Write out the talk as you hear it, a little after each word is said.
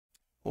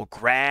Well,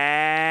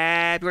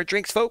 grab your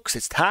drinks, folks.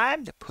 It's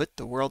time to put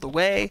the world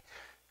away.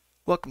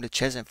 Welcome to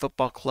CHESHUNT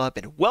Football Club,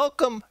 and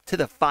welcome to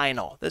the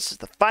final. This is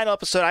the final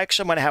episode.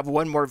 Actually, I'm going to have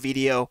one more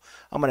video.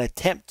 I'm going to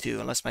attempt to,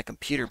 unless my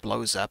computer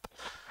blows up,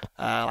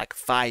 like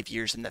 5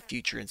 years in the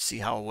future, and see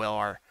how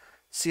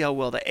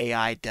well the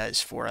AI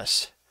does for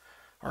us,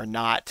 or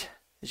not.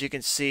 As you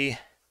can see,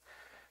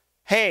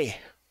 hey,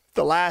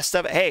 the last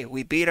of it. Hey,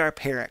 we beat our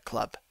parent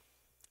club.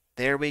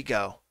 There we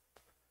go.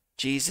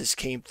 Jesus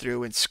came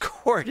through and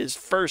scored his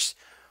first,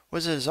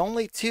 was it his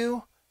only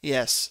two?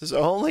 Yes, his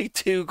only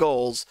 2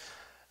 goals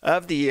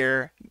of the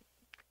year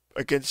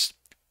against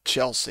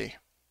Chelsea.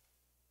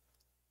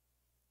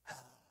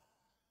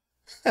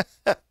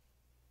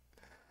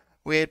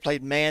 We had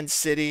played Man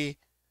City,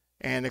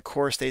 and of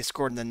course they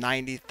scored in the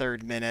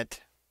 93rd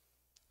minute.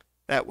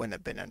 That wouldn't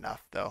have been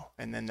enough, though.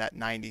 And then that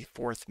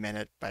 94th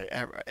minute by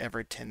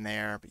Everton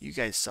there. But you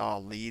guys saw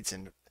Leeds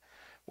and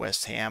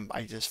West Ham.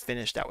 I just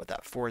finished out with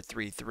that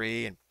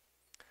 4-3-3, and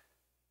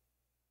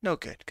no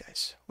good,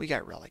 guys. We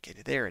got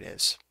relegated. There it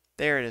is.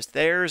 There it is.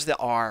 There's the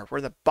R.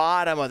 We're the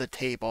bottom of the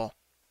table.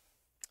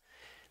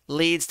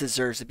 Leeds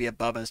deserves to be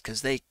above us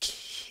because they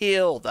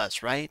killed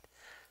us, right?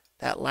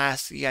 That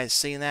last, you guys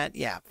seen that?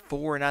 Yeah,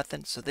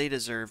 4-0. So they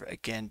deserve,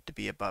 again, to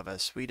be above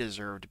us. We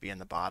deserve to be in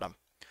the bottom.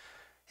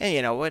 And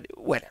you know what?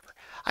 Whatever.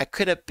 I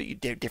could have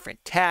did a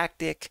different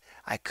tactic.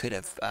 I could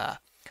have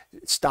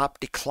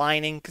stopped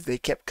declining because they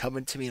kept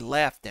coming to me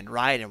left and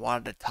right and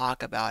wanted to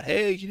talk about,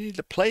 hey, you need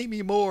to play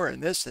me more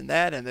and this and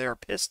that, and they were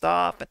pissed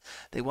off and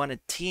they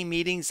wanted team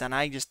meetings, and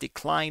I just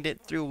declined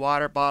it through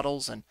water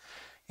bottles,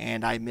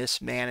 and I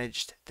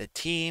mismanaged the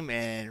team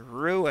and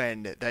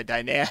ruined the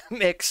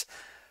dynamics.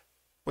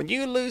 When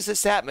you lose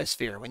this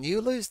atmosphere, when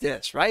you lose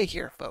this right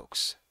here,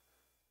 folks,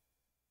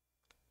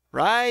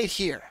 right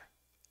here,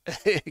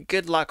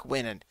 good luck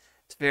winning.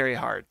 It's very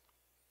hard.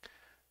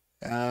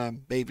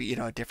 Maybe,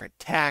 a different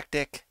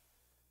tactic.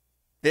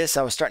 This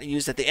I was starting to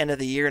use at the end of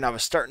the year, and I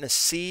was starting to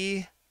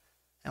see,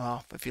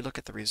 well, if you look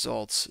at the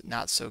results,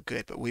 not so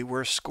good, but we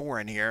were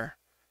scoring here.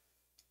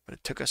 But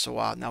it took us a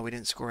while. No, we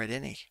didn't score at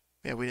any.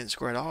 Yeah, we didn't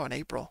score at all in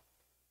April.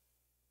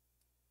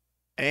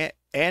 And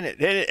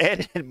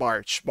in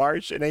March.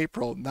 March and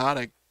April, not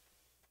a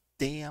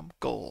damn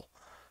goal.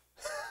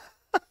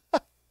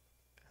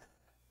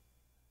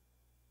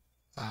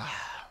 That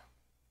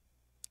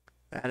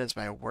is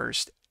my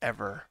worst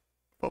ever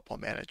Football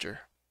Manager.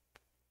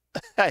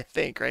 I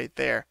think right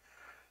there.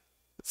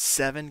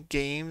 7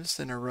 games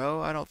in a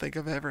row. I don't think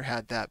I've ever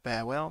had that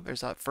bad. Well,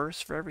 there's a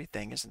first for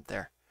everything, isn't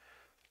there?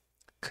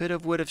 Could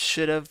have, would have,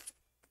 should have.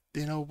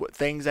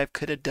 Things I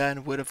could have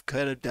done, would have,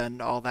 could have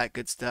done, all that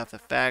good stuff. The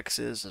facts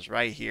is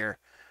right here.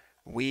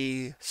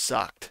 We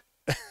sucked.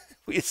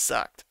 We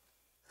sucked.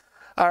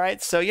 All right,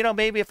 so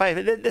maybe if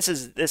this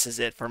is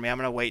it for me. I'm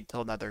gonna wait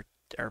until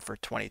for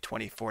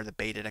 2024 the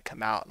beta to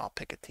come out, and I'll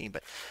pick a team.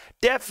 But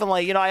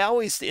definitely, I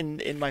always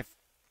in my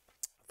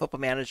Football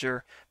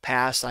Manager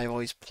past, I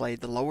always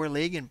played the lower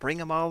league and bring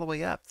them all the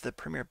way up to the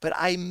Premier. But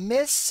I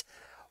miss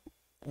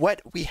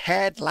what we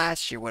had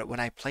last year when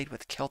I played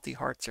with Kelty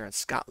Hearts there in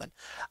Scotland.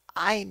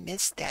 I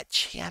missed that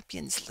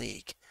Champions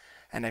League.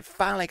 And I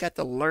finally got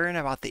to learn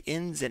about the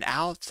ins and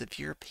outs of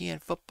European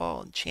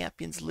football and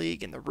Champions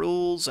League and the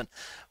rules, and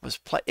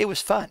it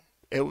was fun.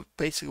 It was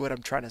basically what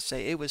I'm trying to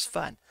say. It was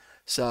fun.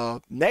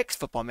 So next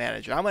Football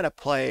Manager, I'm going to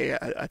play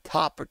a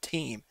topper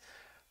team.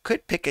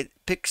 Could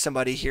pick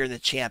somebody here in the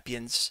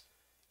championship,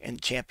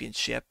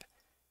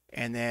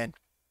 and then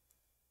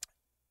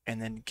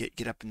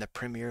get up in the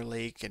Premier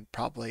League and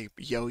probably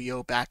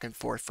yo-yo back and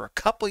forth for a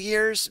couple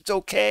years. It's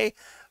okay,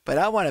 but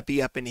I want to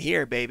be up in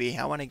here, baby.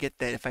 I want to get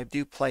that, if I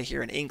do play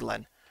here in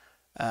England,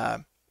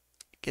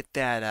 get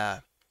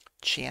that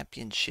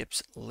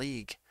Championships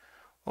League,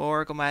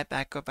 or go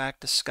back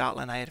to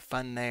Scotland. I had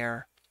fun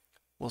there.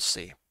 We'll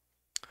see.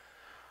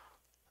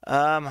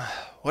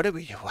 What do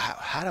we do?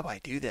 How do I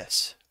do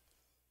this?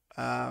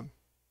 I've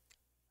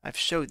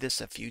showed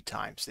this a few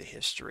times, the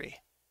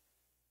history.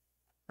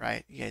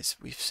 Right, you guys,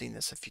 we've seen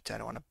this a few times. I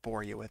don't want to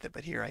bore you with it,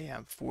 but here I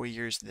am, 4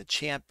 years in the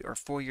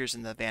 4 years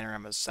in the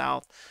Vanarama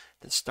South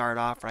to start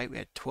off. Right, we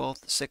had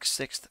 12th,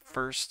 6th, 6th,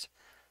 1st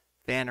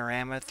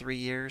Vanarama, 3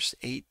 years,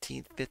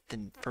 18th, 5th,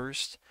 and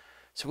 1st.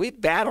 So we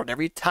battled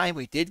every time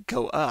we did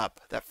go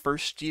up. That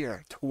first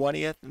year,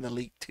 20th in the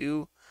League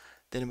 2,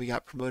 then we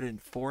got promoted in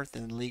 4th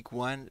in League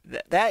 1.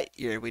 That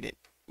year we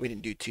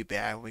didn't do too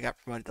bad. We got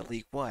promoted to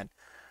League 1.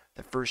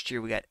 The first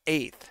year we got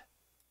 8th,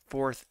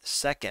 4th,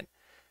 2nd.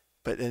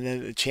 But then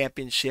in the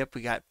championship,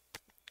 we got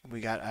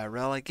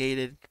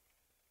relegated,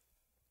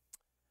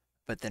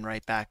 but then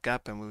right back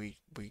up, and we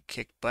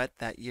kicked butt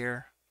that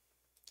year,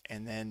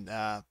 and then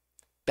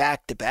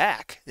back to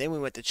back. Then we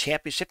went to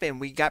championship, and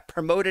we got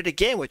promoted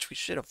again, which we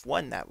should have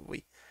won that.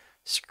 We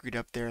screwed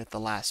up there at the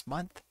last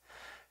month,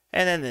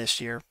 and then this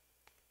year,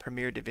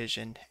 Premier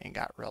Division, and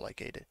got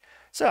relegated.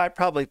 So I'd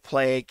probably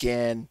play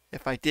again.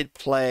 If I did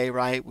play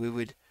right, we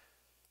would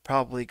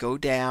probably go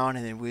down,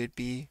 and then we'd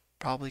be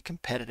probably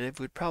competitive.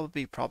 We'd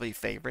probably be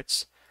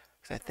favorites,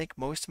 because I think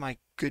most of my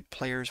good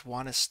players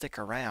want to stick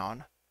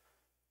around.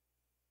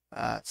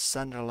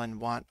 Sunderland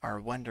want our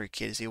Wonder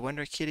Kid. Is he a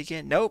Wonder Kid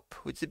again? Nope.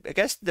 I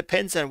guess it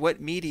depends on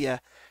what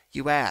media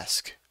you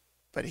ask.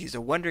 But he's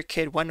a Wonder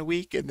Kid one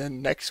week, and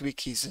then next week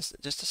he's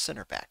just a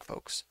center back,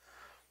 folks.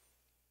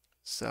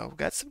 So we've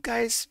got some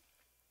guys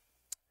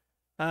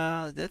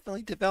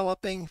definitely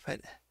developing,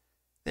 but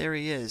there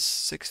he is,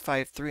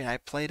 6'5'3", and I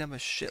played him a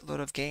shitload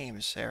of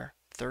games there,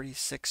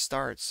 36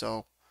 starts.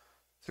 So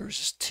there was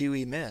just 2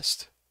 he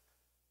missed.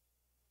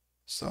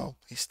 So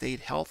he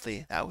stayed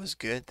healthy. That was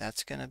good.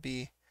 He's gonna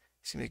be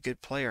a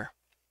good player,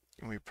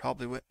 and we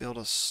probably wouldn't be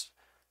able to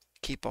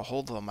keep a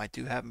hold of him. I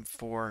do have him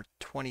for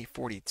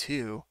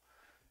 2042,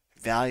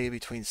 value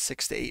between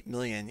 6 to 8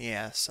 million.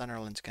 Yeah,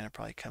 Sunderland's gonna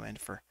probably come in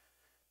for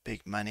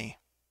big money.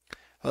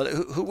 Well,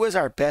 who was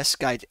our best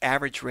guy?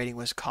 Average rating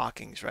was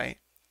Cockings, right?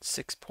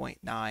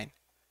 6.9.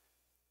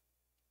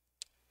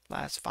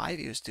 Last 5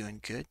 he was doing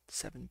good,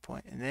 7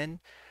 point. And then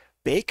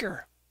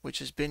Baker, which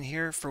has been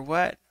here for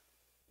what?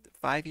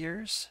 5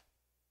 years?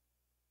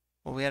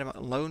 Well, we had him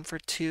on loan for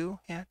 2,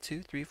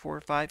 3, 4,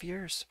 5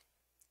 years.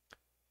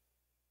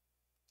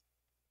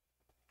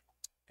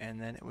 And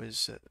then it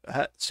was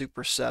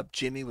super sub.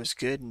 Jimmy was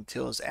good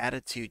until his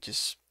attitude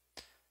his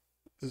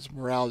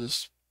morale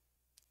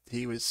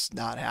he was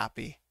not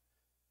happy.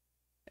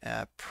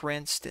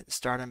 Prince didn't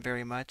start him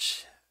very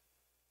much.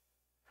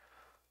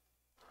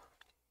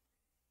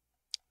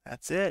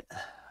 That's it.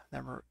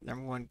 Number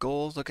 1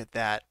 goals. Look at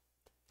that.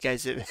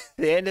 Guys, at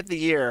the end of the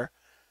year,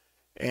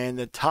 and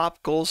the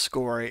top goal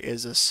scorer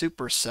is a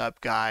super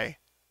sub guy,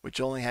 which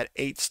only had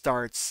 8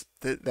 starts.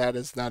 That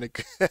is not a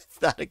good,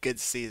 not a good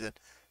season.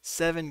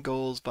 7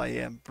 goals by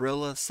him.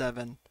 Brilla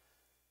 7.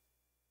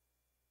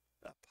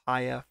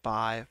 Paya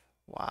 5.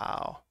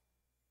 Wow.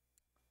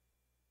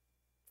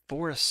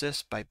 4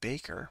 assists by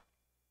Baker.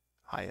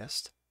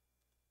 Highest.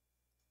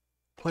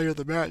 Player of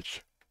the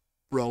match.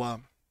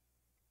 Brilla.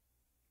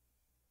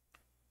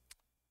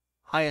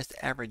 Highest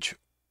average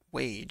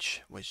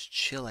wage was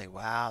Chile.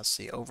 Wow,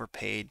 see,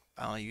 overpaid.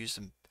 I only used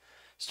him,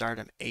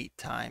 started him 8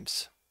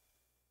 times.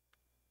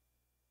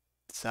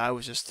 So I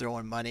was just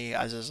throwing money.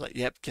 I was just like,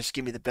 yep, just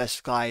give me the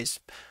best guys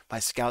my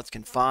scouts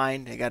can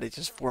find. I got to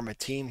just form a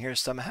team here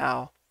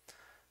somehow.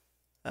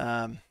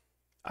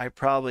 I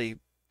probably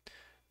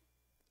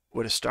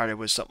would have started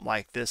with something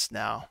like this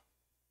now.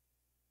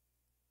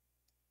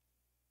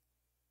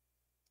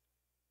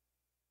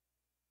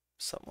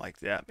 Something like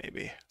that,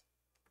 maybe.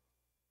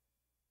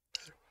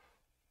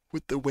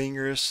 With the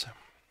wingers,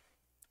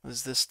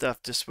 this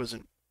stuff just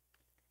wasn't.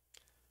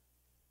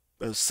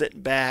 I was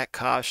sitting back,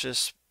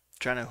 cautious,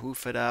 trying to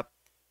hoof it up.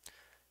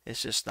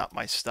 It's just not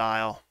my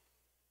style.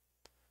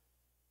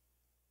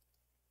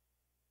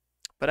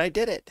 But I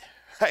did it.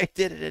 I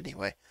did it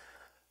anyway.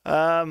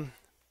 Man,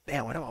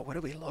 what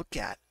do we look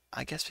at?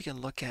 I guess we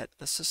can look at.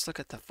 Let's just look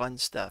at the fun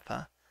stuff,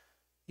 huh?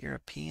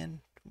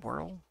 European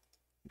world.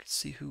 You can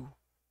see who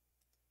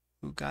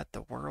got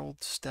the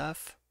world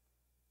stuff.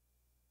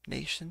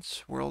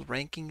 Nations world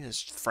ranking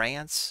is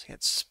France.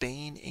 It's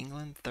Spain,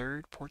 England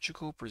 3rd,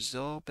 Portugal,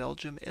 Brazil,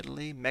 Belgium,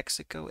 Italy,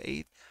 Mexico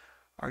 8th,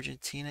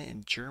 Argentina,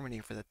 and Germany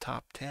for the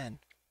top 10.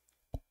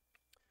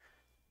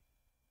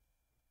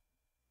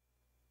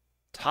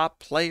 Top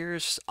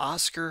players: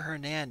 Oscar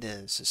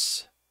Hernandez,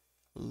 this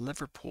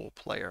Liverpool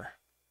player.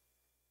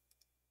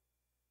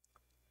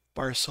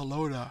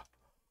 Barcelona.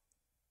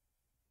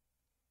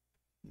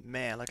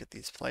 Man, look at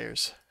these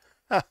players.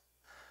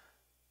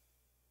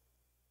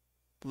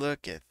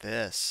 Look at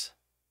this.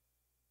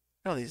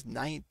 Oh, these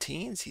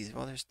 19s.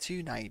 Well, there's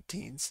 2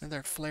 19s.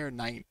 Another Flair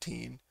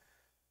 19.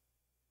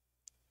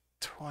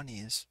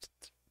 20s.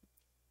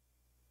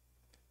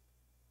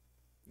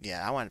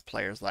 Yeah, I want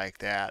players like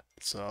that.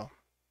 So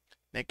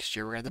next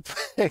year we're going to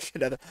play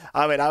another.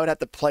 I mean, I would have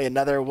to play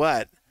another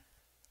what?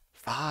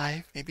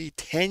 5, maybe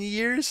 10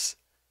 years?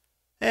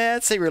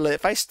 Let's say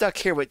if I stuck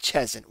here with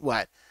CHESHUNT,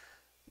 what?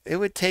 It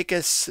would take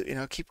us,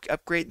 keep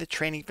upgrading the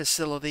training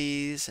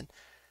facilities and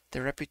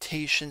the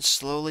reputation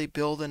slowly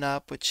building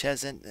up with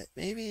CHESHUNT.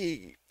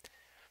 Maybe,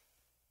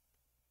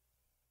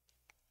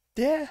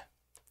 yeah,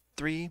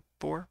 3,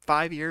 4,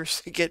 5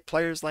 years to get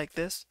players like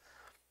this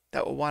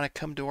that will want to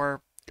come to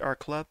our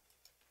club.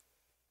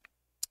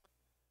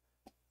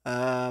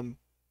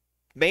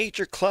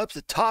 Major clubs,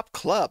 the top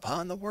club,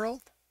 huh, in the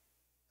world?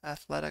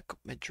 Athletic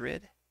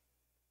Madrid,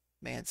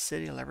 Man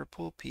City,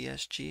 Liverpool,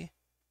 PSG.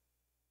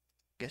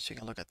 Guess you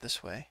can look at it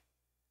this way.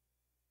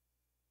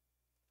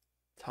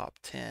 Top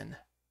 10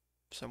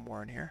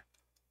 somewhere in here.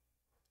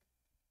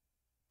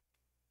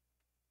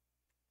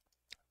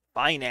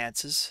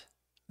 Finances.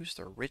 Who's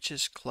the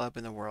richest club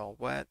in the world?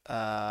 What?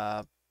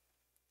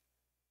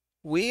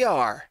 We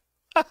are.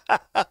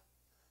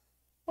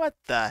 What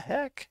the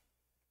heck?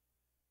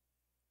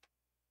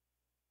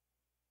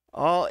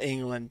 All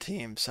England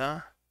teams,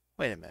 huh?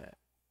 Wait a minute.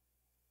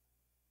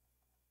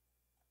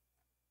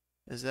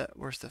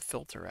 Where's the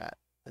filter at?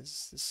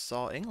 This is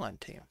all England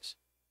teams.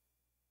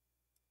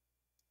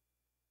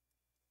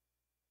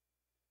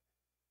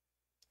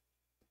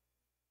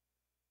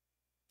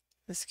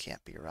 This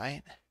can't be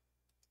right. It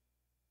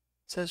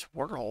says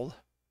world.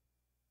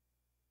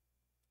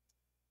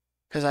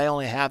 Because I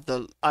only have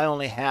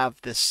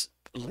this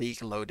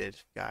league loaded,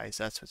 guys.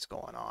 That's what's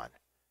going on,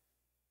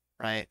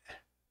 right?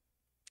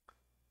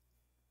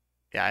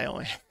 Yeah, I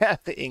only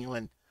have the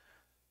England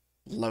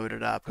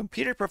loaded up.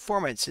 Computer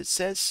performance, it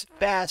says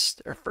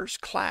fast or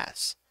first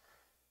class.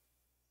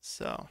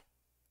 So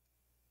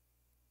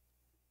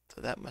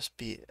that must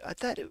be, I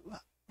thought it,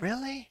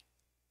 really?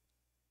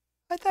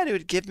 I thought it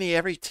would give me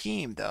every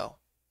team though.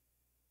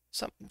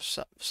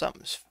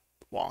 Something's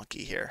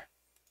wonky here.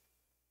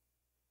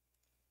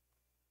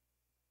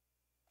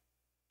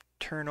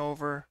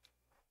 Turnover,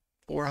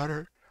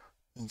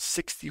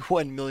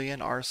 461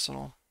 million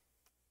Arsenal.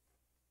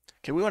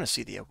 Okay, we want to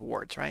see the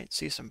awards, right?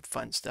 See some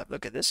fun stuff.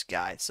 Look at this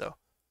guy. So,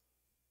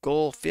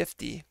 goal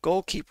 50,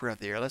 goalkeeper of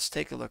the year. Let's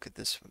take a look at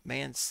this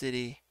Man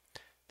City,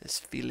 this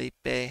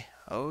Felipe.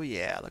 Oh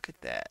yeah, look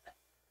at that.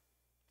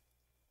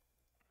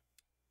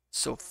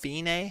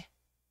 Sofine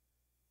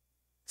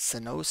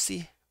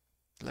Sanosi,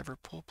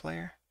 Liverpool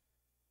player.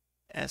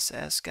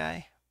 SS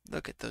guy.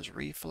 Look at those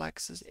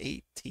reflexes.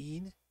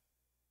 18.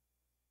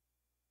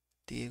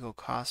 Diego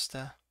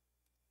Costa.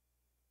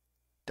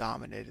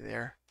 Dominated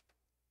there.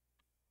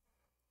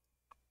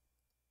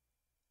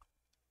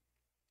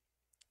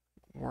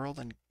 World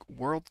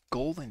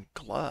Golden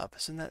Glove.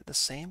 Isn't that the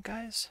same,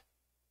 guys?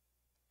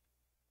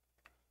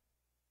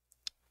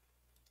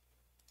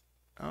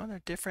 Oh,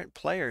 they're different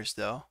players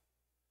though.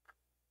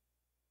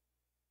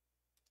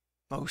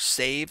 Most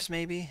saves,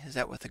 maybe? Is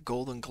that what the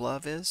Golden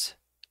Glove is?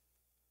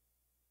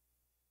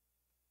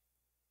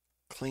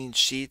 Clean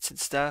sheets and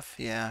stuff?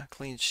 Yeah,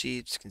 clean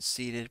sheets,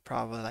 conceded,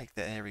 probably like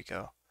that. There we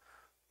go.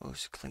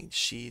 Most clean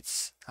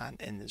sheets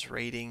in this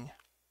rating.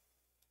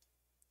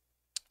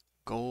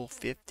 Goal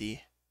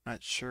 50.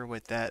 Not sure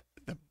what the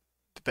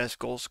best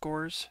goal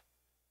scorers.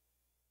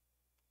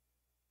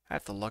 I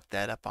have to look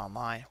that up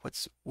online.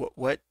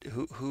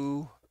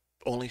 Who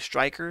only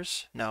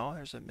strikers? No,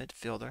 there's a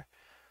midfielder.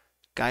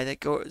 Guy that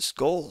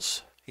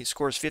goals. He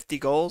scores 50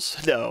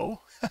 goals?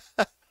 No.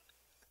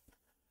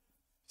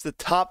 It's the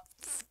top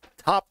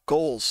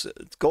goals.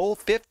 It's goal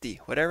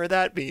 50, whatever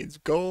that means.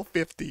 Goal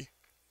 50.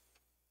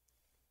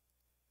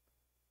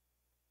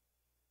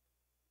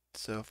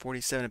 So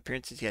 47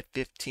 appearances, he had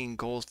 15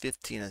 goals,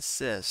 15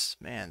 assists.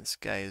 Man, this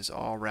guy is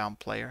all-round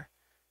player.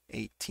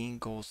 18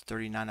 goals,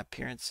 39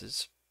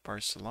 appearances.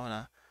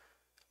 Barcelona.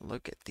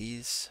 Look at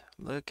these.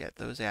 Look at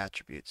those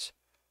attributes.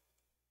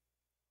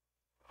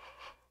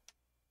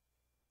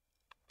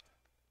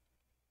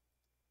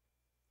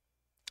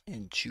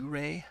 And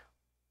Jure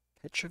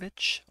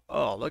Petrovic.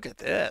 Oh, look at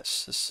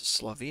this. This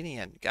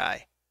Slovenian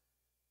guy.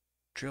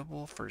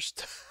 Dribble,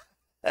 first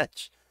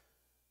touch.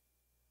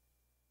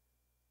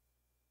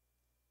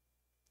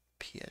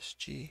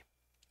 PSG.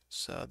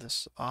 So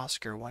this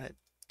Oscar won it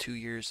 2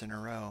 years in a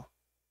row.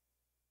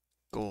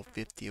 Goal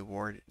 50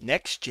 award.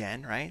 Next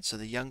gen, right? So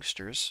the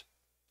youngsters.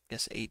 I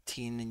guess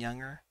 18 and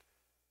younger.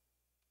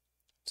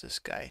 It's this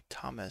guy,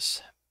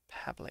 Thomas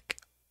Pavlik.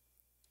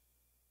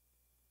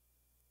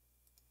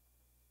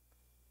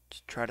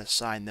 Let's try to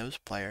sign those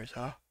players,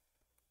 huh?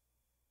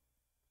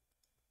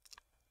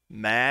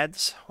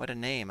 Mads. What a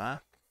name, huh?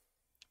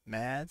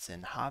 Mads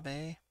and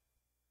Javier.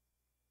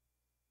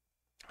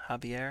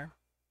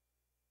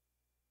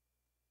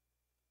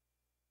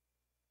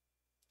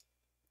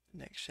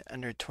 Next,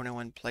 under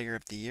 21 player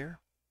of the year.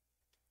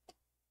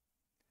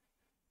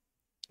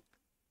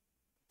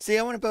 See,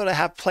 I want to be able to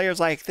have players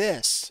like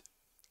this.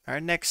 Our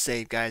next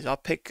save, guys. I'll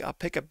pick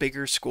a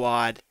bigger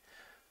squad,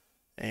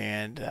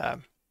 and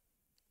if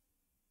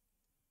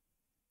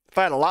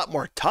I had a lot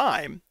more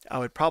time, I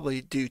would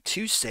probably do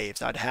 2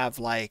 saves. I'd have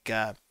like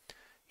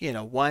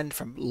one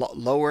from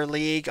lower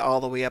league all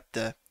the way up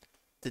to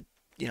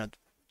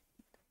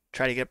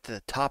try to get up to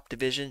the top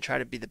division, try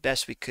to be the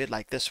best we could,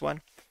 like this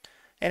one.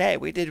 And hey,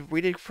 we did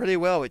pretty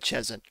well with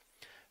CHESHUNT.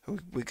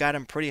 We got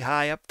him pretty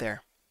high up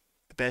there.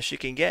 The best you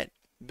can get.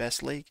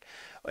 Best league.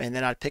 And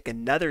then I'd pick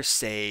another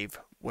save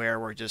where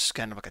we're just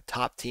kind of like a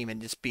top team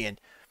and just being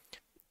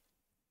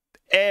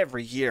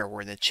every year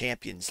we're in the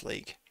Champions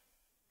League.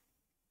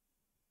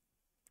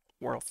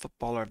 World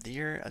Footballer of the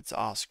Year. That's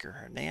Oscar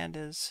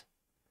Hernandez.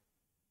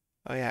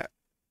 Oh yeah,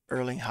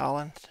 Erling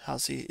Haaland.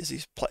 How's he?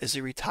 Is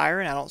he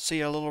retiring? I don't see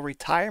a little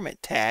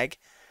retirement tag.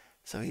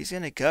 So he's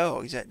going to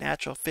go. He's at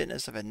natural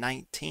fitness of a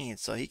 19.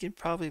 So he can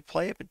probably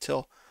play up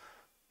until,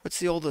 what's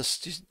the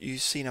oldest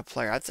you've seen a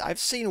player? I've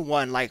seen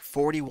one like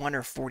 41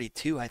 or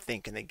 42, I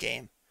think, in the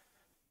game.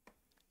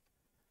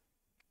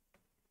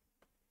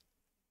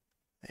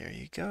 There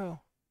you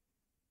go.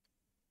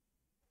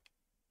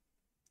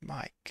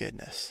 My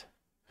goodness.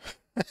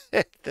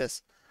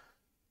 This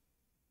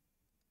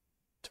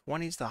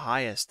 20's the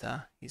highest,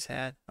 huh? He's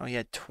had. Oh, he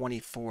had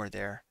 24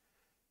 there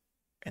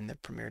in the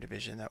Premier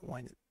Division that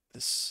won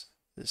this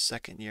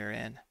second year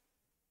in.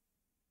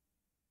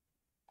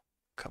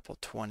 Couple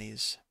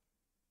 20s.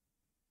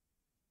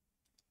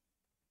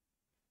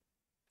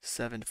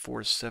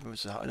 747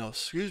 was no,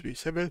 excuse me,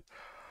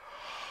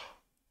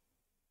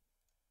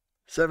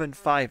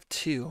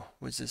 752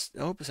 was this.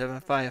 Oh,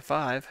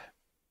 755.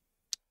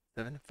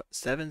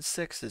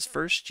 7.6. His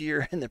first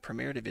year in the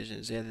Premier Division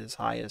is at his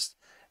highest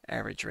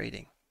average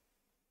rating.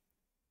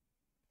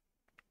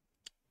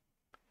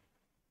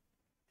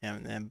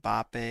 And then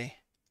Mbappe,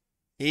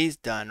 he's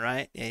done,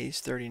 right? Yeah,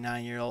 he's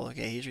 39-year-old.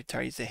 Okay, he's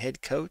retired. He's the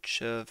head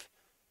coach of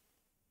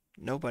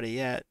nobody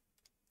yet.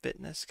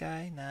 Fitness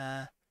guy?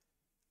 Nah.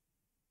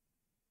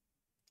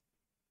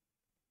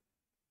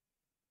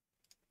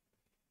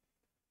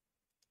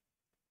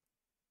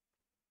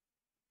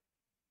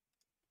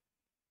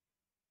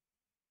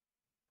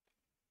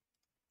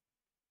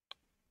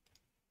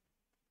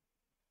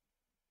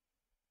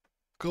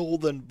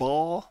 Golden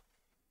Ball.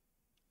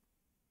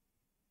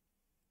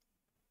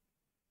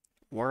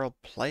 World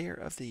Player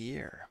of the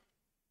Year.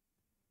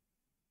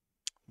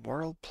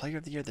 World Player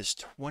of the Year, this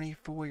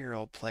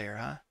 24-year-old player,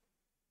 huh?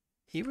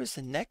 He was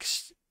the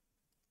next.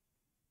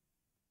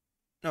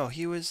 No,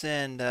 he was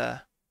in.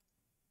 The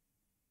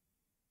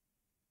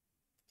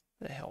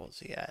hell was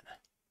he at?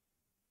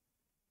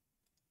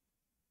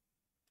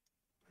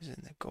 He was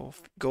in the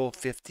goal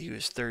 50. He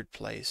was third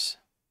place.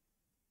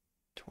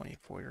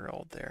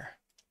 24-year-old there.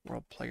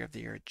 World Player of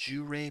the Year,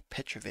 Jure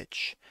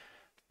Petrovic,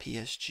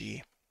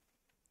 PSG.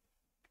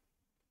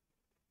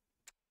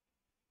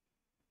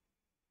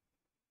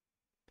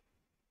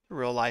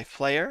 Real life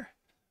player.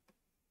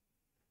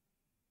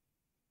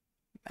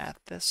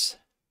 Mathis.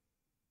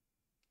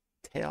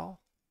 Tail.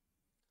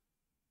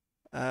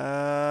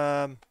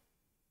 What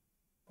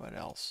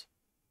else?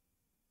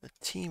 The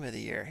team of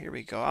the year. Here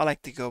we go. I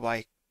like to go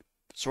by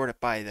sort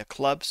it by the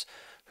clubs.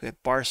 We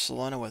have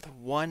Barcelona with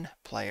 1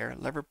 player.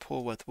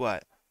 Liverpool with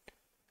what?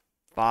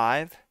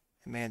 5.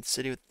 And Man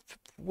City with,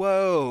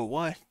 whoa,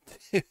 1,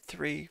 2,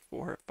 3,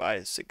 4,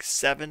 5, 6,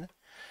 7.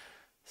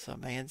 So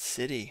Man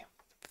City,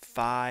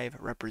 5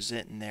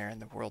 representing there in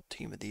the World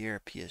Team of the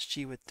Year.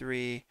 PSG with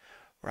 3.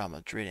 Real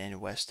Madrid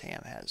and West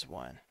Ham has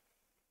 1.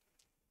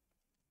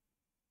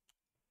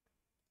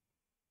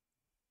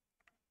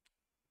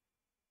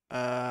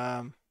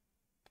 Never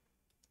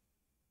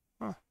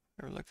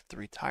looked at the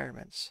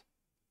retirements.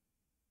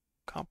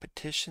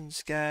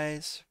 Competitions,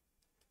 guys.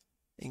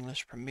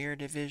 English Premier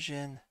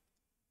Division.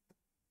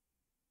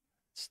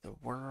 It's the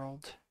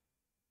world.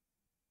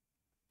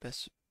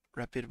 Best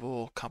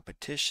reputable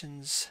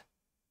competitions.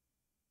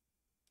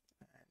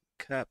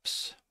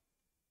 Cups.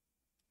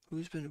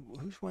 Who's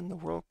won the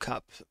World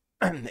Cup?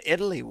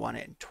 Italy won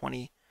it in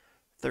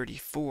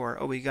 2034.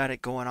 Oh, we got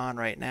it going on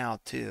right now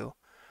too.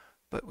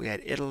 But we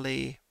had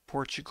Italy,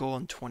 Portugal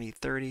in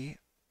 2030,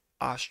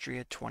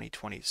 Austria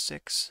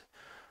 2026,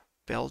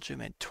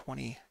 Belgium in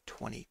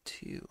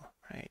 2022,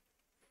 right?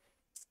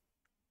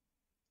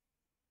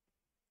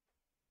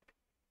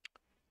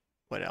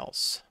 What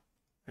else?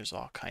 There's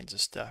all kinds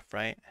of stuff,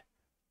 right?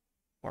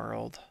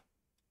 World.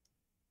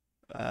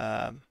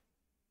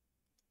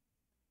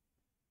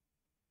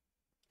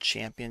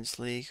 Champions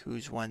League,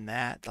 who's won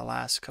that? The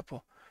last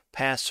couple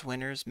past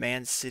winners,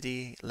 Man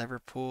City,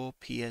 Liverpool,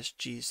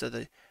 PSG. So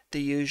the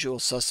usual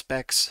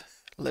suspects,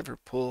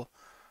 Liverpool,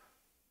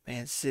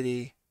 Man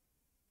City,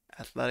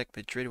 Athletic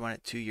Madrid won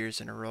it 2 years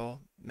in a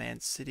row.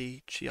 Man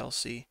City,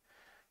 Chelsea,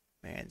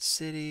 Man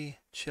City,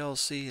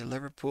 Chelsea,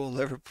 Liverpool,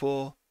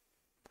 Liverpool.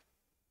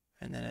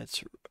 And then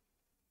it's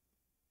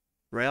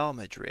Real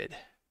Madrid.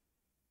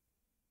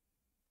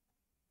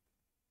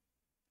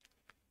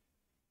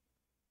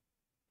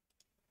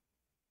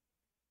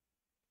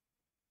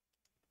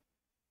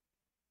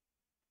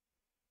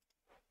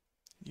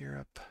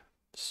 Europe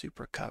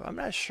Super Cup. I'm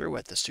not sure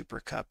what the Super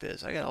Cup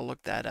is. I gotta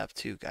look that up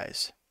too,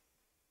 guys.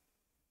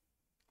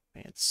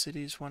 Man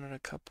City's won it a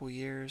couple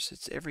years.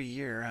 It's every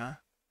year, huh?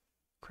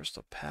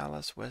 Crystal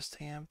Palace, West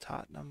Ham,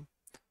 Tottenham.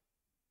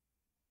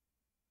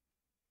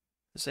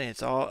 I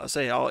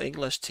say all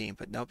English team,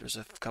 but nope. There's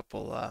a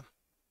couple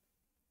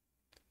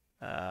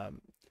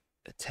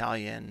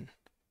Italian,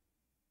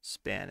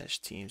 Spanish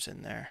teams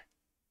in there.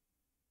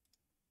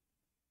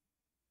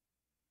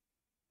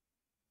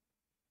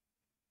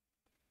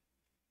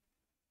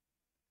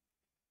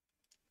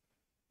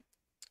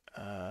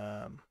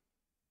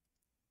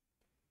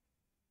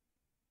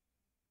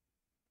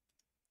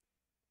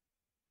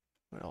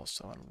 What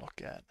else I want to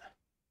look at?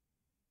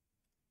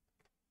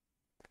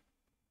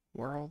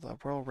 World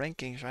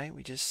rankings, right?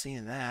 We just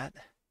seen that.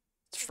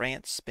 It's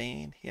France,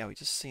 Spain. Yeah, we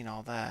just seen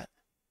all that.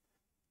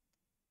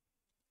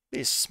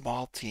 These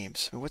small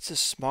teams. I mean, what's the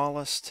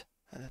smallest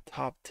in the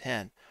top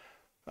 10?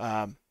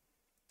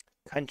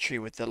 Country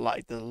with the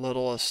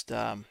littlest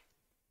the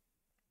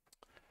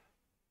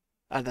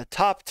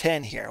top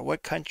 10 here.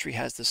 What country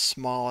has the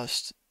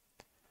smallest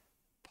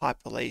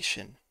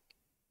population?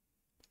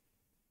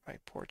 Right,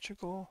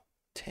 Portugal,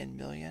 10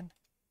 million.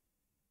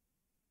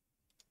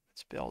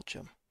 It's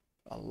Belgium,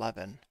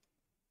 11,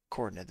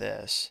 according to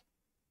this.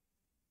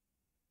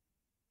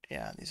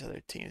 Yeah, these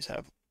other teams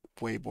have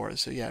way more.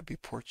 So yeah, it'd be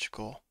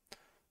Portugal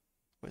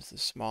was the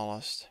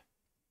smallest.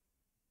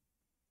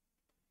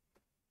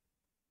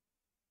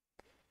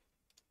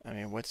 I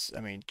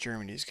mean,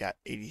 Germany's got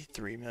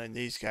 83 million.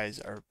 These guys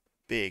are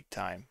big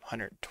time.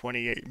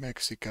 128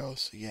 Mexico.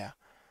 So yeah.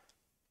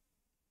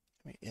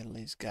 I mean,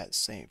 Italy's got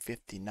same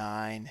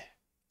 59.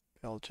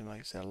 Belgium, like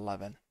I said,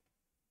 11.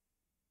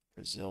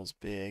 Brazil's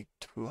big,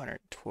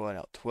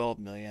 212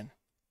 million.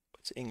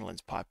 What's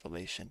England's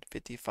population?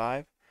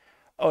 55?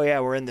 Oh yeah,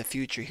 we're in the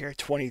future here.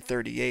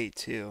 2038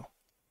 too.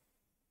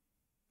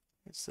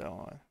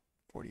 So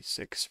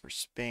 46 for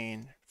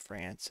Spain.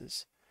 France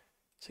is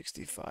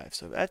 65.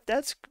 So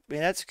that's I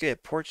mean, that's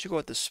good. Portugal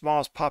with the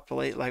smallest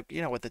population, like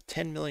with the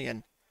 10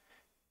 million,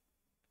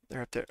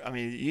 they're up there. I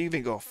mean, you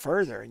even go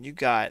further, and you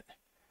got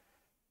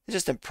it's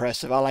just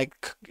impressive. I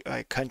like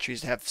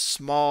countries that have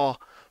small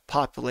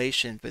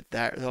populations, but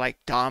they're like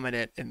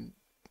dominant in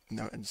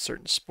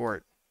certain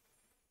sport.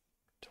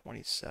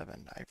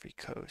 27, Ivory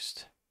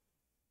Coast.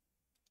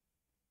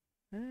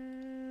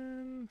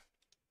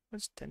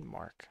 What's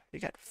Denmark? They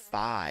got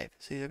 5.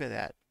 See, look at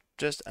that.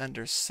 Just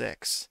under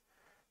 6.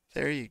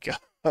 There you go.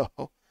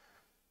 All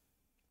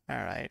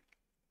right.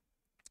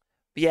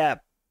 But yeah,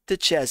 the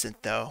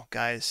CHESHUNT though,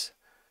 guys.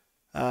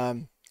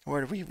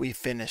 Where did we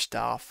finished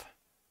off?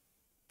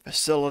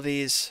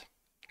 Facilities,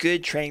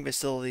 good training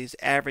facilities,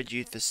 average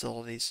youth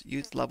facilities,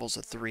 youth levels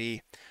of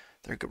 3.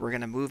 We're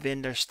going to move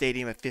in their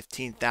stadium at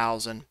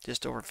 15,000,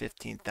 just over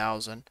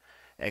 15,000.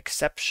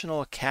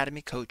 Exceptional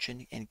academy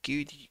coaching and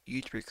good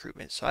youth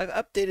recruitment. So I've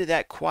updated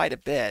that quite a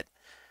bit,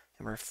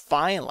 and we're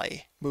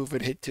finally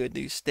moving into a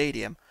new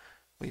stadium.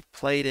 We've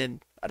played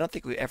in, I don't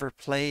think we ever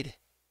played, I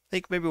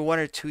think maybe 1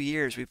 or 2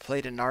 years we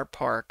played in our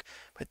park,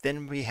 but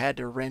then we had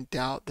to rent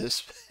out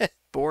this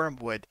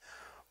Borehamwood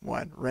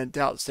one, rent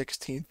out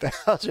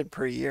 16,000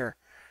 per year,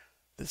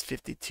 this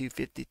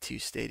 52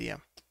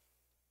 stadium.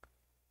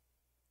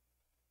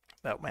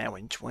 But man,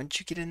 once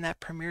you get in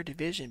that Premier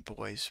Division,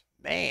 boys,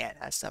 man,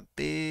 that's some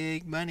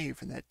big money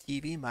from that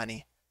TV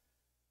money.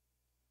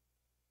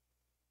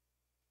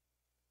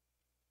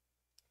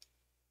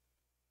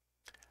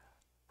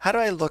 How do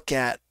I look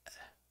at,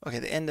 okay,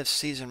 the end of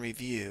season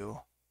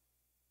review?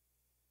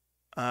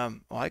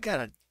 Well, I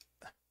can't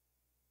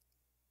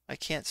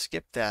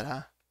skip that,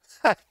 huh?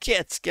 I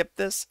can't skip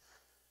this.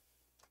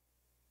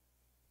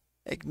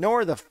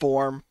 Ignore the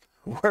form.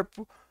 We're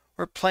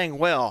playing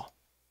well.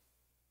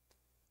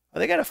 Are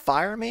they gonna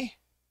fire me?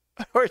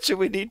 Or should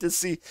we need to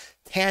see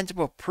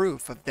tangible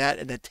proof of that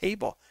in the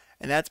table?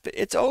 And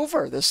it's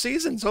over. The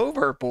season's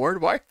over,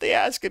 board. Why are they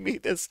asking me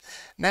this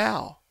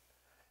now?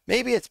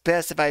 Maybe it's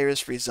best if I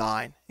just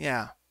resign.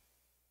 Yeah.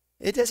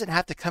 It doesn't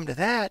have to come to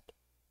that.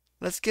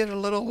 Let's give it a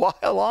little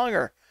while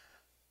longer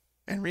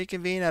and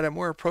reconvene at a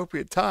more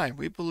appropriate time.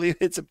 We believe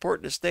it's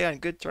important to stay on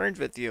good terms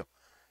with you.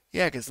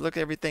 Yeah, because look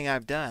at everything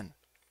I've done.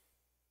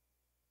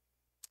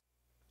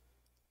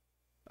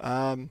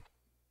 I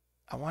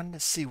wanted to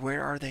see,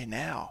 where are they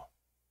now?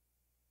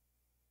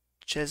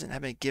 CHESHUNT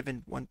have been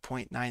given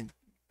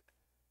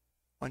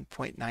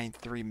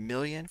 1.93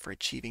 million for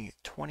achieving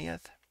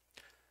 20th.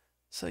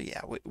 So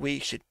yeah, we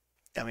should,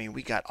 I mean,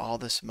 we got all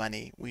this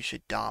money. We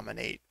should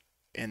dominate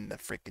in the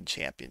freaking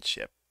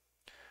championship.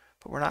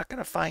 But we're not going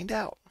to find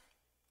out.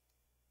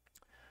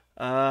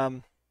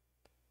 I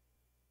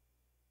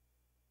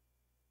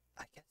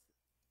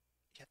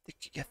guess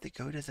you have to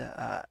go to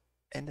the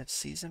end of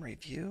season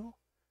review.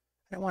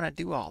 I don't want to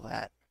do all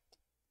that.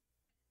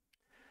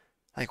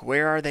 Like,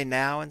 where are they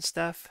now and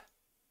stuff?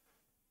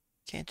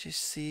 Can't you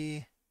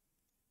see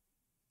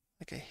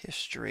like a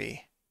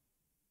history?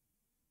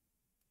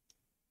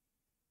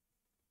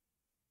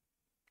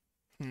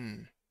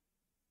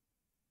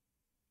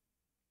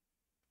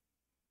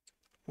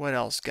 What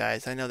else,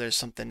 guys? I know there's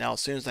something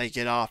else. As soon as I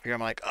get off here, I'm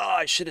like, oh,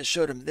 I should have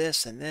showed him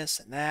this and this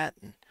and that.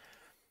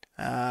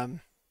 And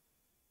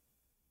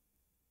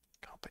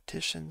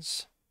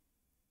competitions.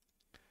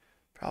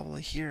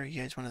 Probably here.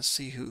 You guys want to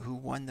see who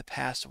won the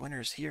past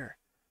winners here.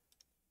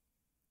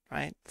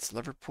 Right? It's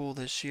Liverpool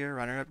this year.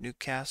 Runner-up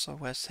Newcastle,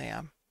 West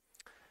Ham.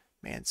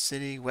 Man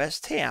City,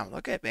 West Ham.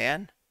 Look at,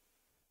 man.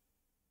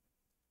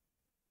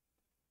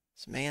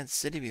 It's Man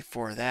City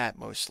before that,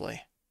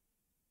 mostly.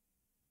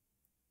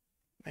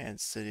 Man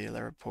City,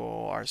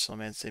 Liverpool, Arsenal,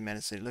 Man City,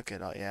 Man City. Look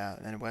at all, yeah.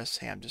 And then West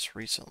Ham just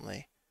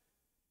recently.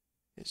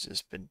 It's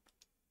just been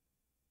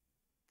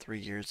 3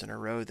 years in a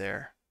row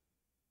there.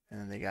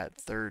 And then they got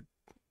third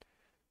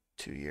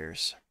 2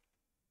 years.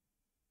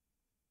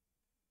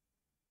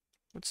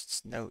 What's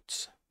its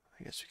notes?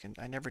 I guess we can.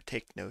 I never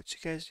take notes. You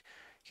guys,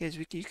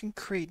 you can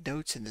create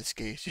notes in this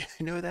game.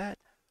 You know that?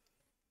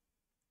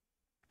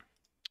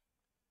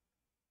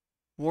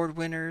 Award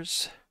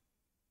winners.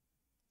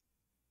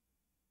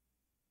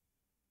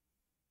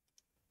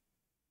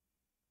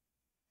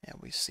 Yeah,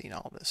 we've seen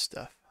all this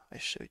stuff. I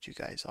showed you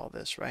guys all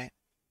this, right?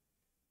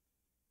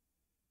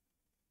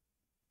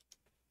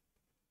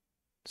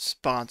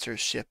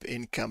 Sponsorship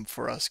income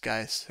for us,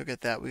 guys. Look at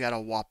that. We got a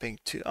whopping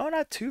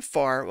not too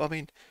far. Well, I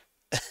mean,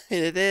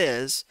 it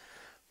is,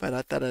 but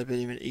I thought it'd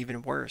be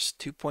even worse.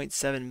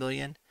 2.7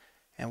 million,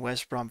 and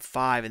West Brom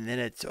 5, and then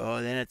it's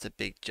a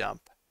big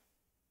jump.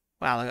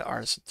 Wow, look at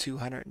ours,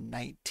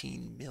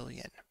 219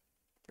 million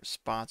for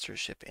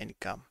sponsorship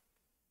income.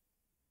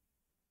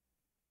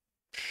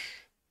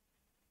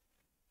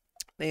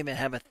 They even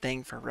have a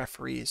thing for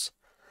referees.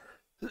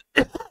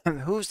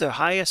 Who's the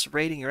highest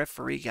rating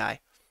referee guy?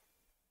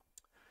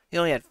 He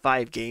only had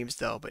 5 games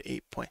though, but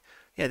 8 point.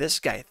 Yeah, this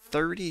guy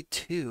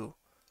 32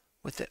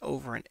 with it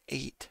over an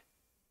 8.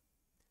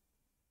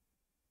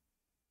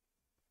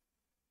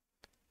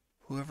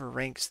 Whoever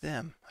ranks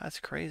them, that's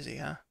crazy,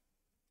 huh?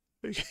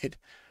 Good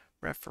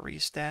referee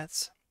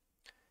stats.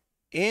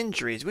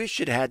 Injuries, we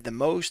should have had the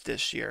most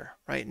this year.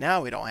 Right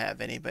now we don't have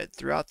any, but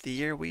throughout the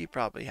year we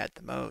probably had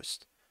the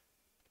most.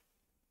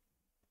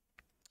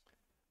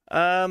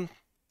 I'm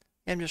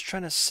just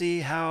trying to see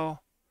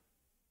how.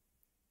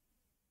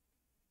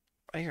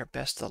 Right here,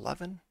 best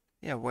 11.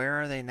 Yeah,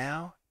 where are they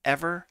now?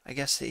 Ever? I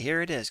guess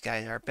here it is,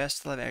 guys. Our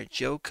best 11 are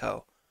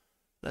Joko.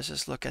 Let's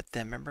just look at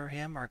them. Remember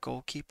him, our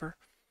goalkeeper?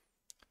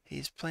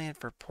 He's playing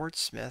for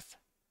Portsmouth.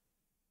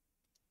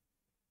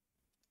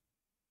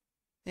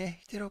 Yeah,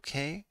 he did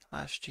okay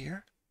last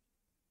year.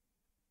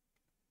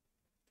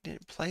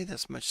 Didn't play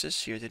this much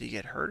this year. Did he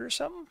get hurt or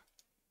something?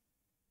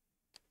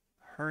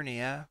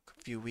 Hernia,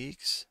 a few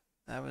weeks.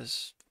 That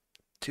was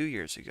 2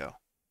 years ago.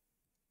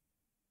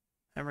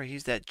 Remember,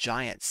 he's that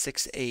giant,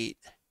 6'8".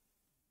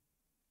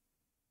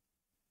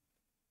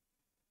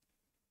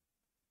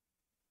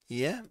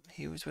 Yeah,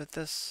 he was with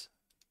us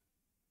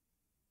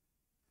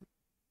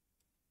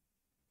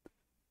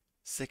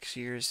 6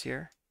 years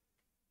here.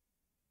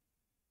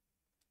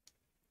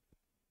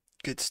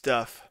 Good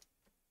stuff.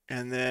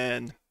 And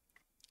then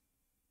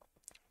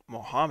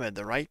Mohammed,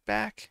 the right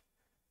back.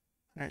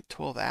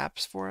 112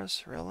 apps for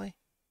us, really?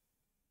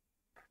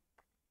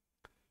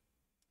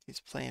 He's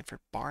playing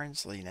for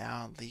Barnsley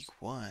now in League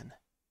One.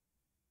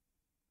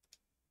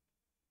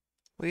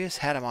 We just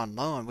had him on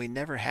loan. We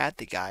never had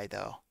the guy,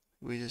 though.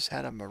 We just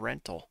had him a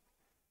rental.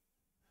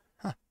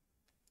 Huh.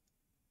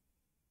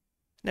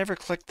 Never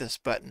clicked this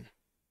button.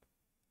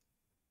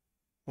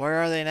 Where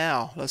are they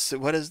now? Let's see.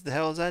 What the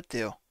hell does that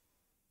do?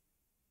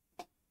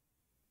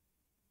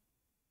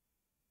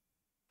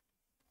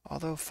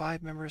 Although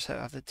 5 members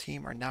of the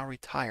team are now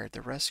retired,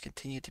 the rest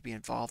continue to be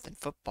involved in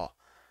football.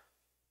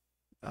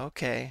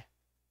 Okay.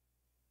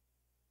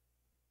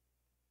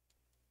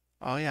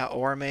 Oh yeah,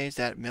 Orme's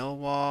at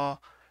Millwall.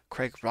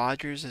 Craig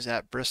Rogers is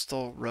at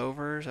Bristol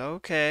Rovers.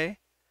 Okay.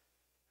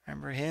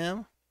 Remember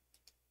him?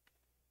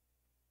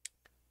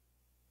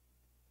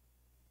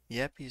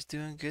 Yep, he's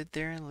doing good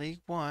there in League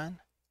One.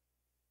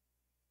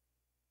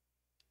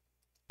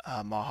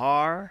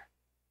 Mahar,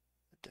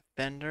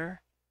 defender.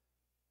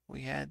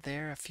 We had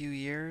there a few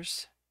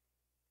years.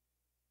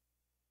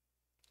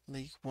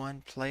 League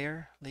One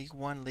player. League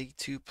One, League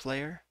Two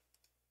player.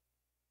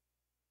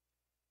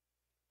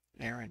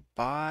 Aaron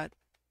Bott.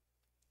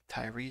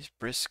 Tyrese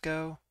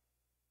Briscoe.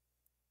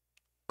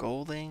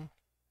 Golding.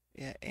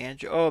 Yeah,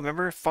 Andrew. Oh,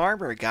 remember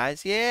Farmer,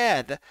 guys?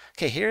 Yeah.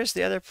 Okay, here's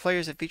the other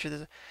players that feature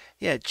this.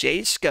 Yeah,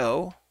 Jay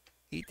Sco.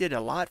 He did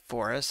a lot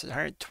for us.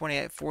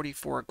 128,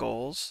 44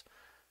 goals.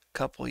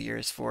 Couple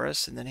years for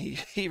us, and then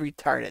he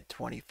retired at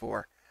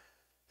 24.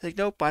 He's like,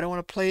 nope, I don't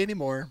want to play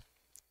anymore.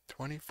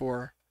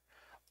 24.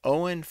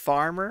 Owen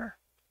Farmer.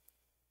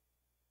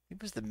 He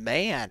was the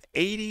man.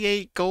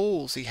 88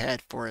 goals he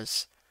had for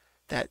us.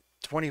 That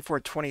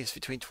 24-20s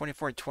between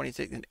 24 and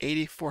 26 and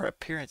 84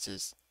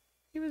 appearances.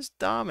 He was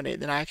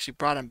dominating. Then I actually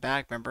brought him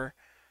back, remember?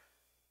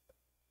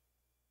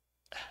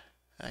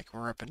 Like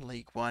we're up in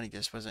League One. He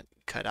just wasn't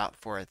cut out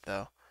for it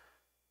though.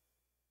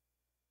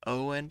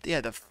 Owen,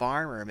 yeah, the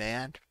Farmer,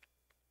 man.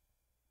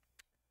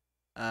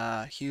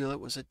 Hewlett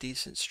was a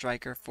decent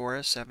striker for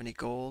us, 70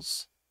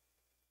 goals,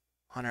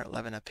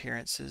 111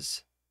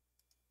 appearances.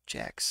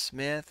 Jack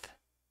Smith.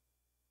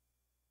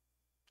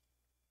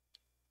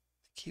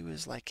 He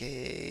was like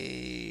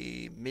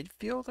a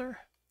midfielder.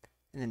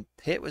 And then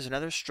Pitt was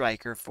another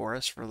striker for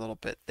us for a little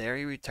bit there.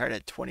 He retired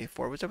at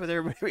 24. What's up with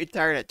everybody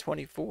retired at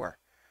 24?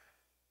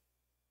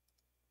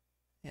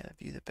 Yeah,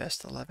 view the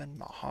best 11.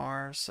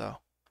 Mahar, so.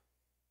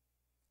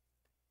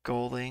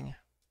 Golding.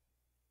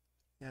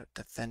 Yeah,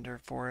 defender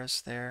for us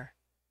there.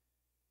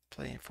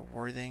 Playing for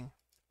Worthing.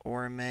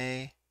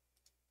 Orme.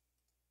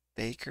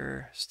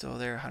 Baker, still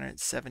there.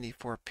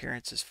 174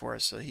 appearances for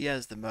us, so he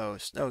has the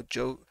most. No,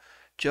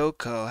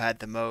 Joko had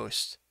the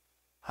most.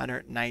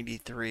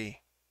 193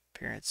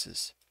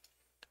 appearances.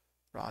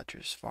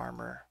 Rogers,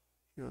 Farmer,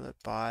 Hewlett,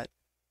 Bott,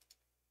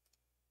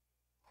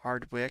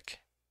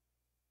 Hardwick.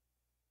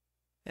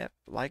 Yep,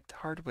 liked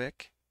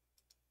Hardwick.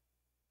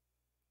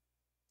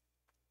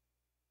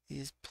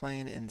 He's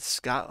playing in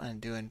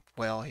Scotland, doing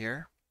well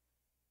here.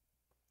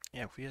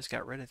 Yeah, we just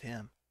got rid of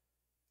him.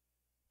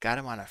 Got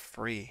him on a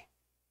free.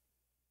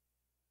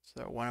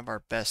 So one of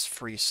our best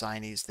free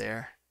signees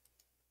there.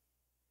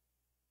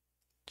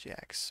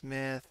 Jack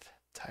Smith,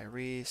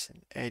 Tyrese,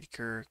 and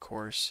Edgar, of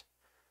course.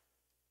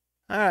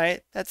 All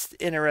right, that's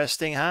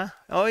interesting, huh?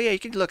 Oh yeah, you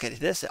can look at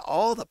this.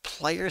 All the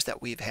players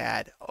that we've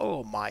had.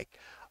 Oh my,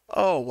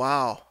 oh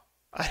wow.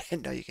 I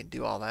didn't know you can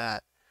do all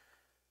that.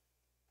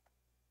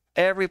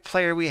 Every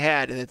player we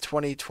had in the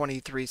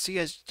 2023. So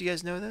do you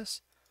guys know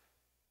this?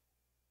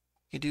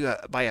 You do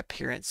by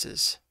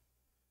appearances.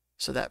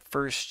 So that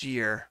first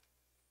year,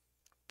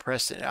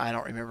 Preston, I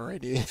don't remember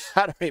any.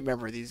 I don't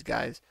remember these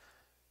guys.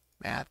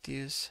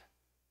 Matthews.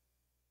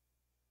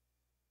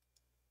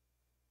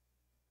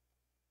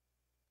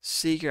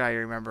 Seager, I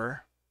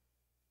remember.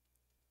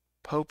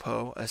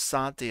 Popo,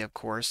 Asante, of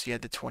course. He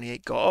had the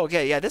 28 goal. Oh,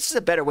 okay, yeah, this is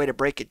a better way to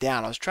break it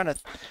down. I was trying to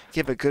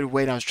give a good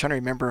way. I was trying to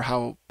remember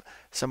how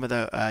some of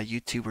the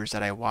YouTubers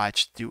that I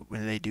watched do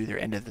when they do their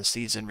end of the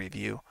season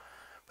review.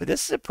 But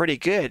this is a pretty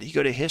good. You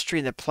go to history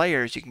and the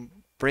players, you can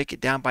break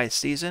it down by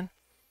season.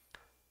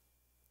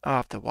 I'll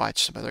have to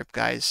watch some other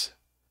guys.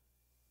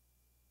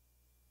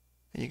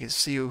 And you can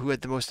see who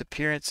had the most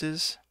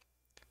appearances.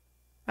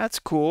 That's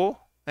cool.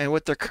 And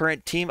with their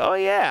current team. Oh,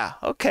 yeah.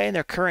 Okay, and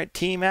their current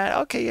team at.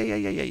 Okay,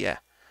 yeah.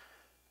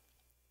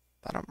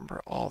 I don't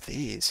remember all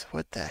these.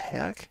 What the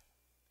heck?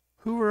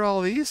 Who were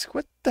all these?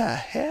 What the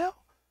hell?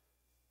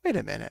 Wait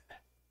a minute.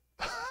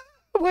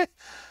 What?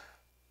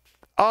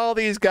 All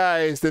these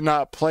guys did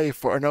not play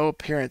for no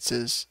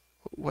appearances.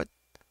 What?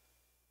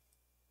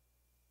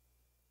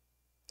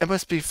 It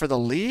must be for the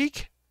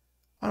league?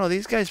 Oh no,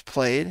 these guys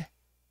played.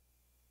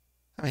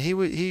 I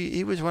mean,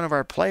 he was one of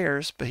our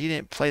players, but he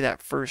didn't play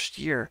that first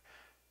year.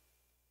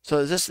 So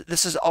is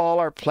this is all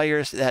our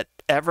players that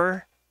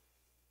ever?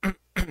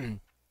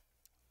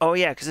 Oh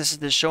yeah, because this is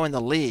just showing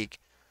the league.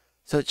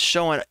 So it's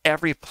showing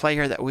every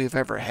player that we've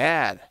ever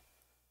had.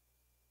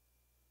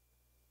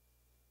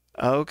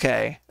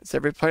 Okay, it's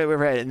every player we've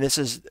ever had, and this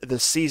is the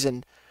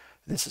season.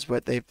 This is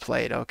what they've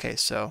played. Okay,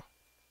 so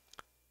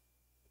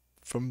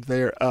from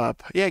there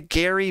up, yeah,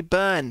 Gary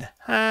Bunn.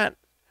 Huh?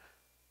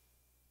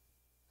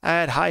 I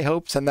had high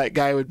hopes on that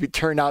guy would be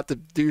turned out to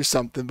do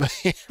something, but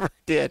he never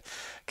did.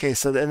 Okay,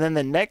 so and then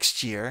the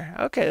next year,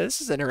 okay, this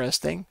is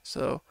interesting.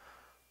 So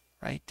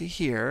right to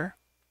here,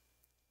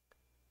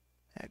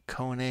 at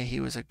Kone, he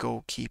was a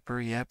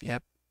goalkeeper. Yep.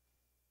 And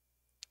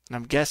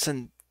I'm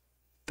guessing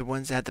the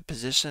ones that had the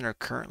position are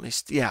currently,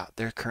 yeah,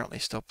 they're currently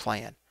still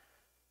playing.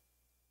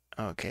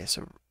 Okay,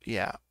 so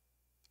yeah,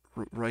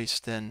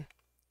 Royston,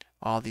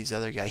 all these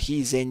other guys.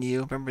 He's in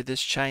you. Remember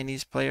this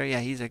Chinese player? Yeah,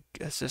 he's a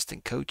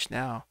assistant coach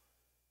now.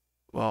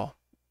 Well,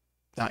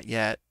 not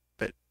yet,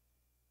 but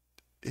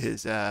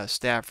his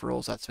staff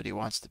roles, that's what he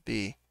wants to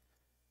be.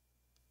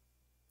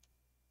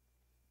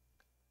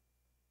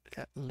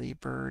 Got Lee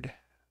Bird.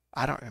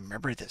 I don't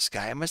remember this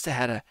guy. I must have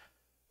had a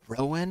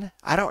Rowan.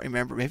 I don't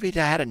remember. Maybe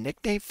I had a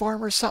nickname for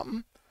him or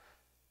something.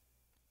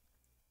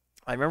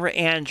 I remember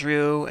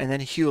Andrew and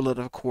then Hewlett,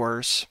 of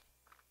course.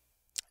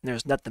 And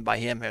there's nothing by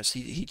him as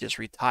he just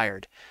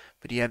retired.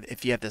 But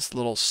if you have this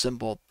little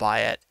symbol by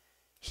it,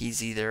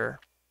 he's either,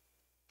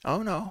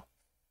 oh no,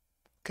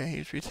 okay,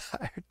 he's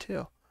retired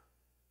too.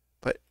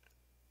 But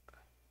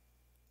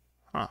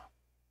huh.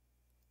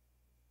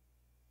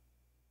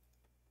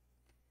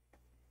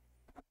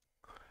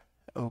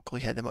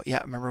 Oakley had the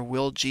yeah. Remember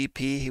Will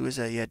GP? He was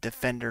a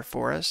defender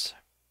for us.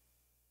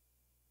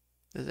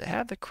 Does it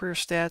have the career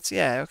stats?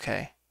 Yeah,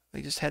 okay.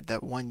 He just had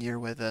that 1 year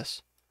with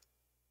us.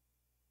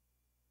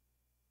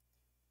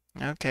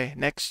 Okay,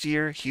 next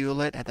year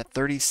Hewlett had the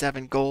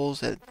 37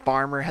 goals.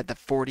 Farmer had the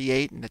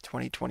 48 in the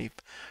 2020,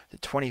 the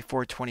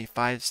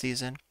 24-25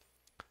 season.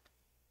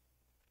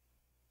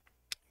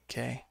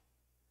 Okay,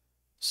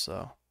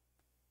 so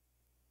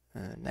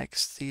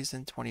next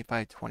season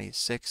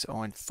 25-26,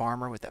 Owen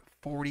Farmer with that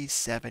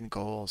 47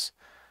 goals.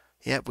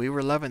 Yep, we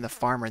were loving the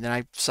Farmer. And then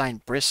I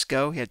signed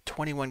Briscoe. He had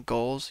 21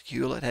 goals.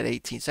 Hewlett had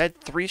 18. So I had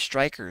 3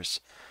 strikers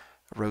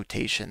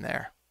rotation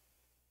there.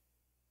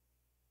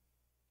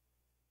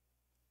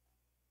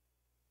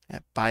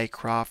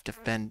 Bycroft,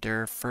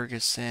 defender.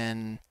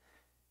 Ferguson,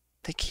 I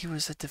think he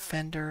was a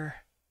defender.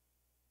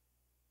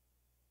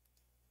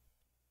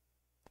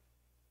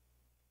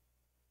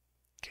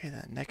 Okay,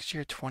 then next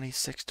year,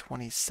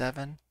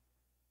 26-27.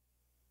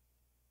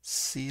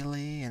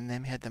 Sealy, and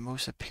then we had the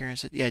most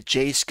appearances. Yeah,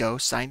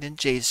 Jasko, signed in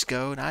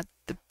Jasko. Not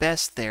the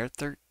best there,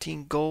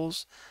 13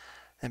 goals.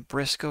 And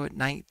Briscoe at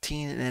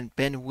 19. And then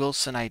Ben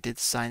Wilson, I did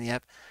sign,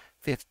 yep,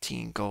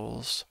 15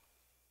 goals.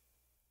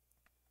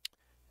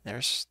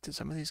 There's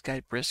some of these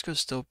guys. Briscoe's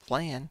still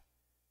playing.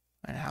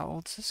 And how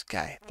old's this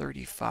guy?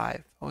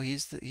 35. Oh,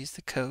 he's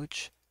the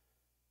coach.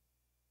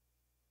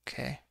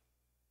 Okay.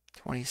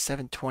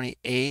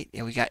 27-28.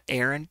 And we got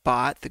Aaron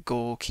Bott, the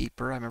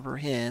goalkeeper. I remember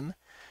him.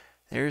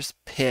 There's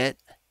Pitt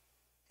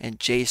and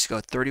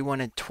Jasko, 31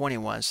 and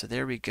 21. So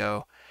there we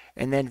go.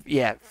 And then,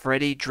 yeah,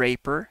 Freddie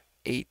Draper,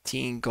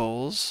 18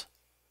 goals.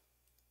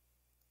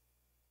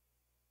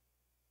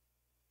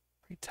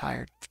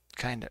 Retired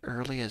kind of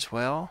early as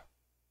well.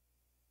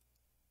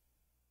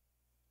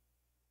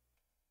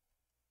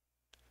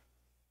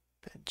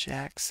 Ben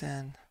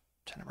Jackson.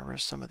 I'm trying to remember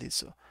some of these.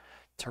 So,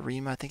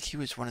 Tarima, I think he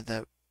was one of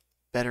the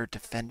better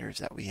defenders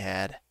that we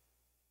had.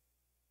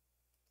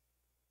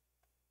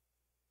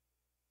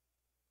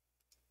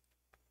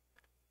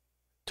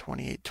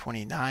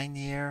 '28-29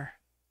 year.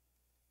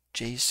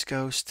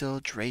 Jasko still,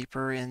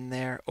 Draper in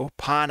there.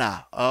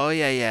 Opana. Oh,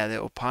 yeah. The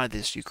Opana,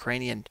 this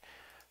Ukrainian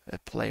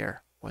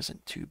player,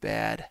 wasn't too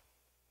bad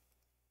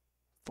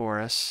for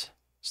us.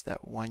 It's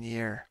that 1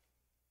 year.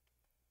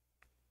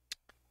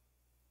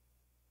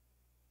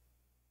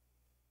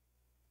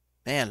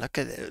 Man, look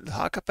at it.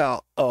 Talk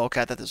about. Oh,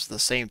 okay. I thought this was the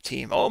same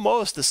team.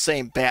 Almost the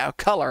same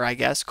color, I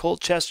guess.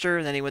 Colchester,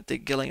 and then he went to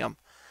Gillingham.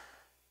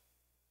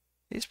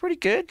 He's pretty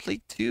good.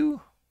 League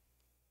Two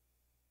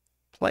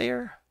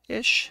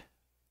player-ish.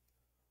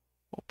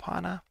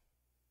 Opana.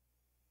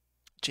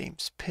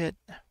 James Pitt.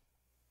 I'm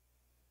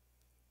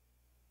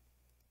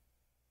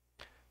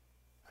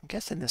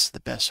guessing this is the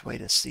best way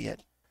to see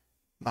it.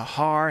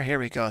 Mahar, here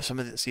we go. Some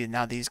of the, see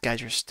now these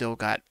guys are still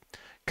got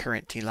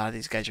current team. A lot of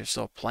these guys are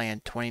still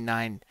playing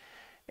 29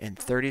 and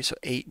 30, so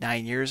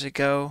 8-9 years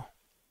ago.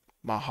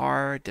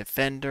 Mahar,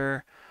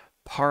 defender,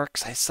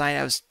 Parks.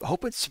 I was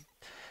hoping some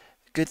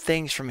good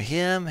things from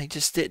him. He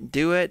just didn't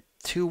do it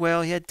too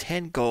well. He had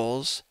 10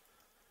 goals.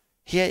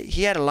 He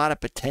had a lot of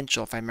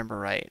potential, if I remember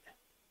right.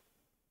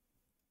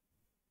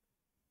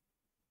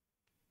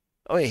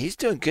 Oh yeah, he's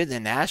doing good in the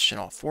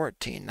national.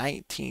 14,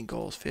 19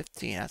 goals,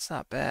 15. That's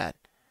not bad.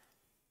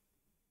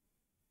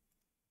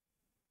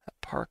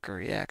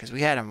 Parker, yeah, because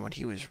we had him when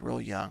he was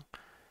real young.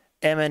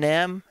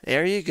 Eminem,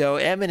 there you go.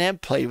 Eminem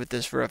played with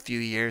us for a few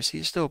years.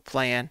 He's still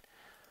playing.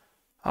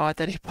 Oh, I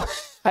thought he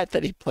I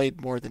thought he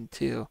played more than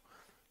two.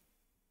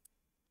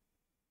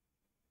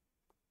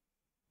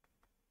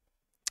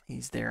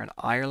 He's there in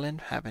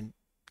Ireland having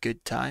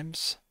good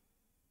times.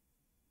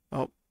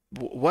 Oh,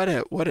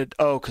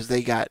 oh, because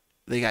they got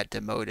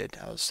demoted.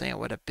 I was saying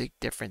what a big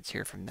difference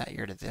here from that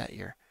year to that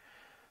year.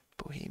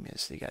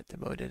 Bohemians, they got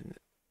demoted.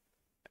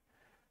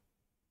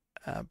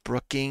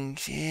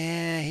 Brookings,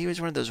 yeah, he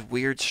was one of those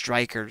weird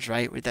strikers,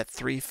 right? With that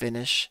 3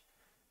 finish.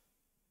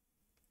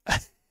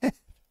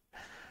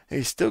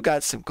 He still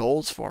got some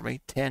goals for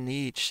me, 10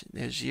 each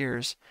those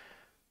years.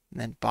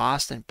 And then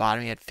Boston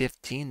bottom, he had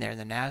 15 there in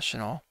the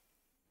national.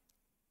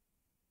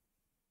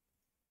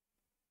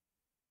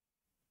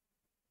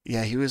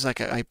 Yeah, he was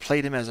like I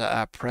played him as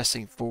a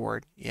pressing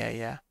forward. Yeah,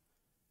 yeah.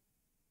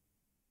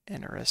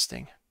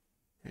 Interesting.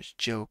 There's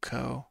Joe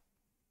Coe.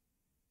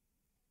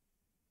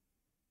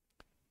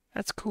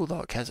 That's cool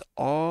though. It has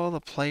all the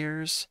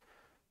players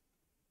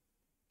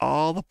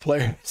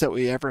that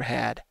we ever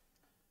had.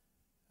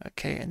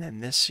 Okay, and then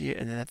this year,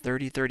 and then at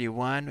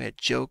 30-31, we had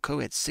Joe Coe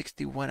had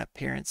 61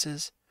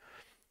 appearances.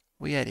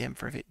 We had him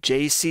for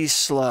JC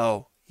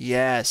Slow.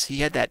 Yes, he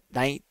had that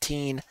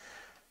 19,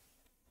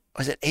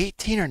 was it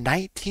 18 or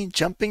 19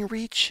 jumping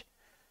reach?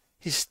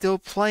 He's still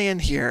playing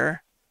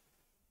here.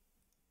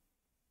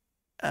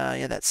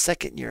 Yeah, that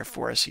second year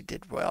for us, he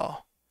did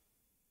well.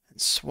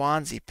 And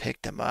Swansea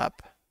picked him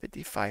up,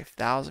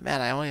 55,000. Man,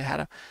 I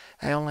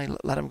only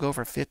let him go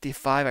for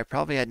 55. I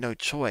probably had no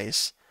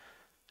choice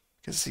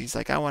because he's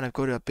like, I want to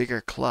go to a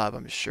bigger club,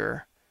 I'm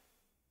sure.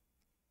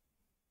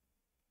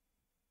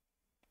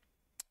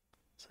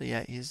 So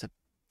yeah, he's a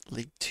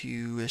League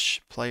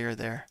Two-ish player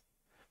there,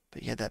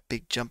 but he had that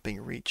big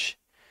jumping reach.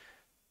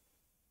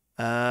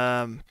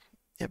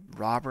 Yep,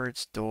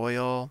 Roberts,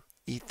 Doyle,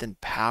 Ethan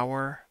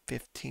Power,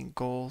 15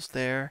 goals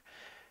there.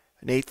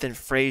 Nathan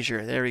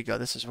Frazier, there we go.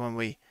 This is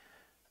when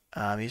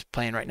he's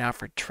playing right now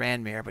for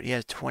Tranmere, but he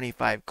has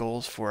 25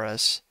 goals for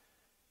us.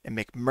 And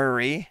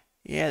McMurray,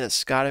 yeah, the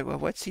Scottish, well,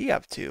 what's he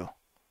up to?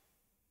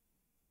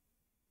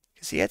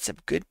 Because he had some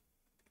good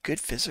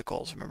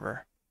physicals,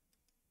 remember?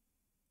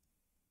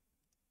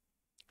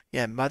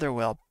 Yeah,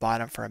 Motherwell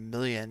bought him for $1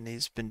 million.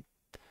 He's been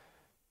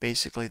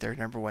basically their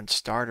 #1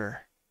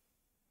 starter.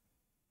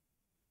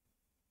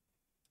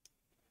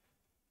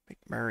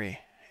 McMurray,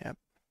 yep.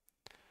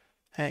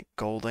 Hank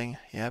Golding,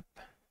 yep.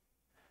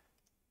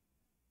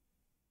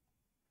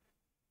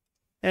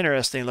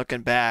 Interesting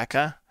looking back,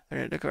 huh?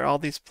 Look at all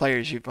these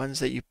players. You ones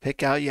that you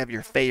pick out. You have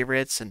your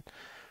favorites, and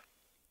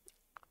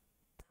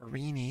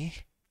Perini.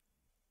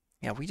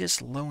 Yeah, we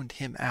just loaned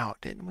him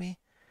out, didn't we?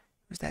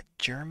 Was that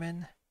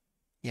German?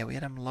 Yeah, we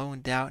had him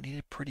loaned out, and he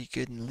did pretty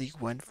good in League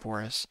One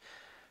for us.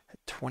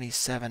 At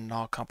 27 in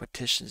all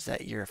competitions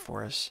that year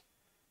for us.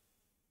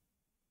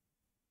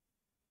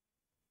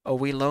 Oh,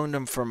 we loaned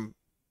him from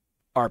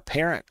our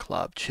parent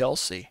club,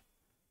 Chelsea.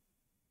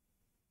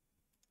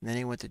 And then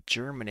he went to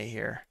Germany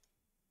here.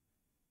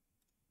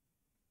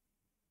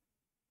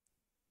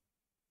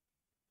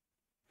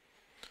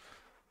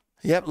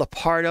 Yep,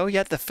 Lepardo,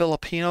 yet the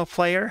Filipino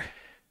player.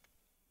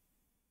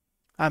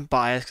 I'm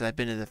biased because I've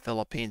been to the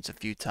Philippines a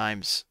few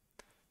times.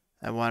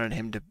 I wanted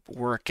him to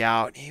work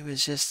out. He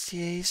was just,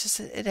 yeah, he's just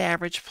an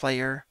average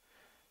player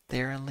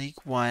there in League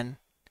One.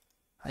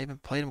 I even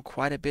played him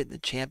quite a bit in the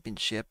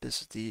championship.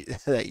 This is the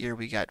that year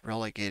we got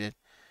relegated.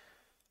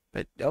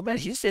 But oh man,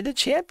 he's in the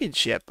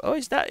championship. Oh,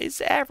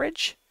 he's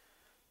average.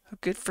 Oh,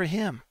 good for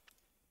him.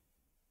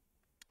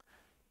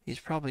 He's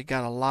probably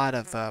got a lot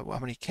of how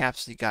many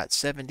caps he got?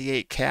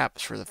 78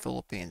 caps for the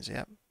Philippines.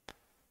 Yep.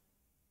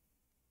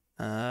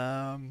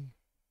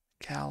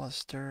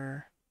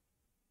 Callister.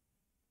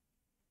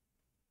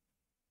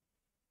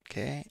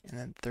 Okay, and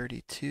then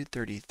 32,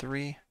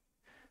 33.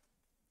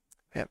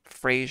 Yep,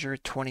 Frazier,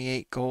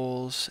 28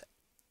 goals.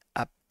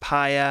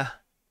 Apaya.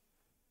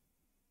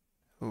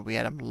 Ooh, we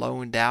had him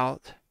loaned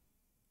out.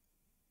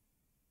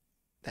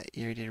 That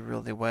year he did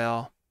really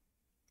well.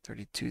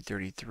 32,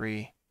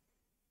 33.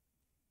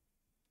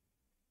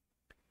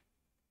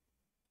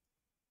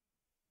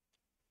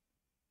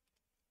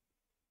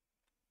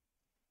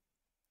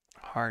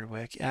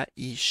 Hardwick.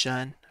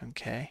 Ishun.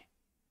 Okay.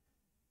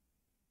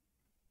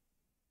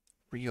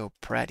 Rio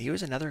Pratt. He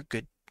was another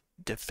good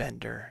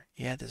defender.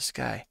 Yeah, this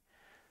guy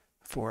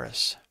for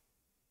us.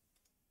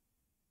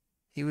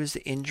 He was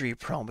the injury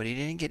prone, but he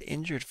didn't get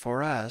injured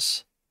for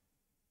us.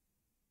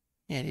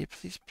 Yeah,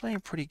 he's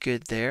playing pretty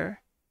good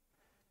there.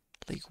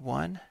 League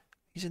One.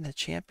 He's in the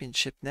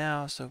championship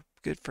now, so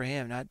good for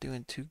him. Not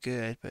doing too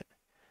good, but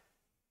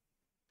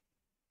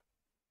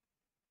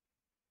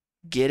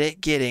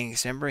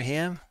Giddings. Remember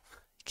him?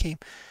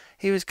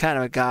 He was kind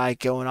of a guy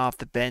going off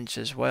the bench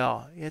as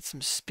well. He had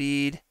some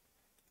speed.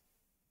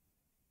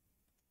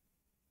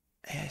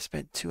 Yeah, I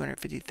spent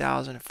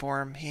 $250,000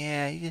 for him.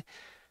 Yeah,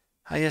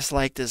 I just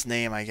liked his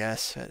name, I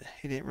guess. But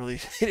he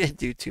didn't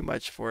do too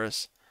much for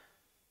us.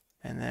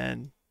 And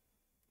then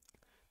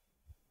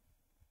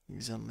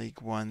he's in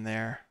League One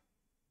there.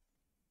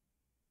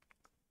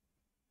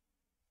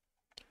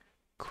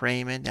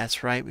 Crayman,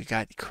 that's right. We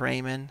got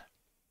Crayman.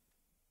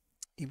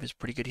 He was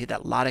pretty good. He had a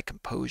lot of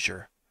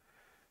composure.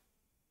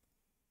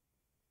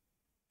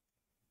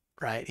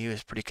 Right, he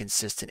was pretty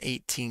consistent.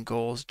 18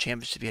 goals.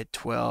 Championship, he had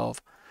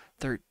 12.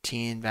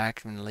 13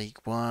 back in League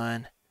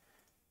One.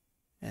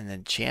 And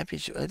then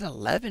championship,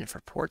 11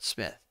 for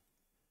Portsmouth.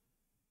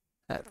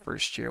 That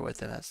first year with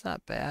him, that's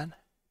not bad.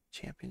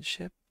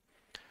 Championship.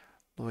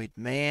 Lloyd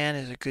Mann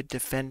is a good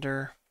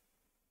defender.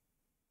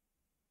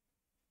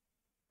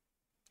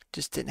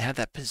 Just didn't have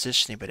that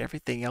positioning, but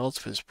everything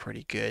else was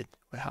pretty good.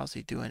 How's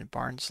he doing in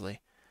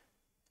Barnsley?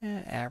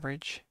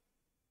 Average.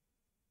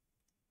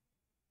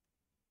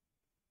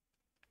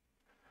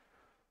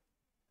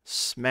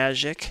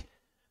 Smajic.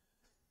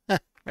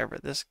 Remember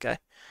this guy?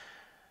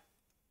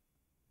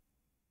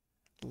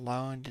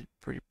 Loan did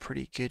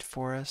pretty good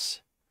for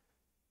us.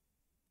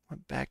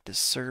 Went back to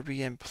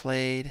Serbia and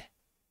played.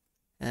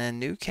 And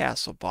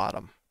Newcastle bought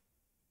him.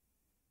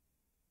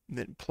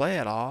 Didn't play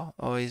at all.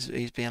 Oh,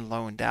 he's being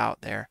loaned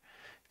out there.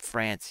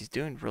 France. He's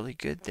doing really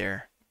good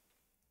there.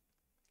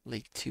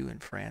 League 2 in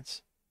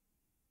France.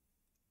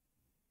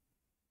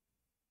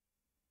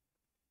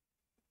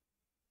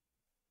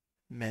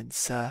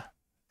 Mensa.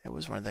 That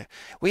was one of the.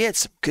 We had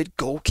some good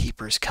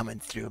goalkeepers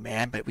coming through,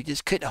 man, but we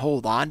just couldn't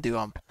hold on to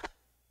them.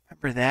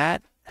 Remember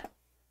that?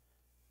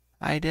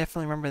 I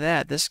definitely remember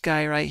that. This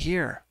guy right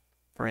here,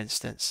 for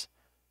instance.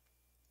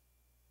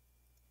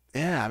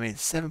 Yeah, I mean,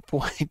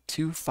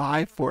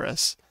 7.25 for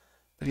us.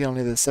 But he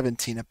only had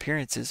 17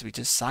 appearances. We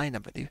just signed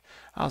him. But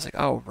I was like,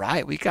 oh,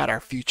 right, we got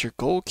our future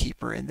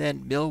goalkeeper. And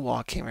then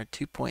Millwall came at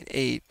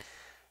 2.8,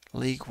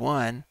 League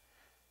One.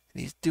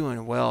 And he's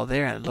doing well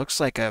there. And it looks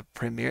like a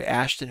Premier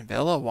Aston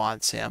Villa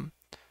wants him.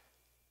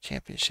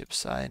 Championship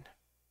side.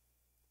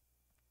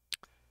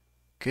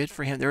 Good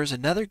for him. There was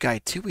another guy,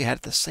 too, we had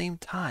at the same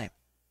time.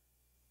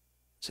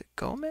 Is it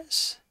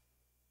Gomez?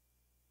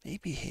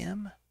 Maybe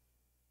him?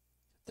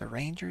 The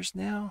Rangers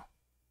now?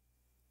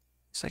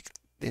 It's like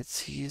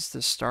he's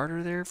the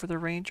starter there for the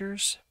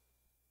Rangers.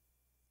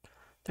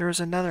 There was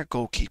another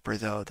goalkeeper,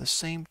 though, at the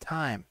same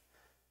time.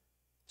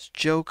 It's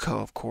Joko,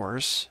 of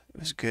course. It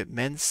was good.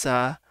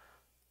 Mensah,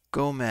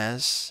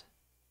 Gomez.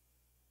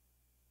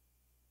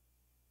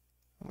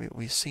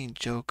 We've seen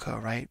Joko,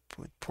 right,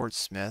 with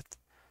Portsmouth.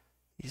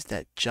 He's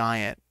that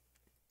giant.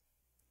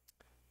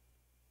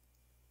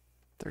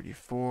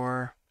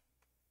 34.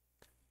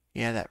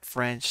 Yeah, that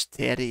French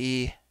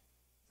Teddy.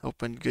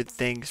 Hoping good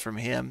things from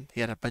him. He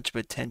had a bunch of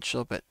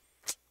potential, but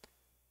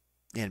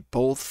and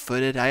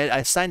both-footed.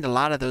 I signed a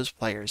lot of those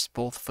players,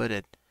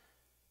 both-footed.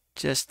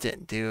 Just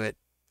didn't do it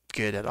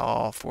good at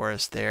all for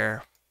us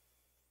there.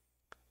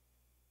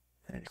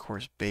 And of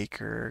course,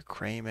 Baker,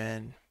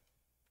 Crayman.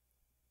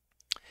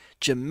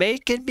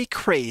 Jamaican be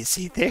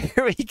crazy. There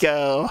we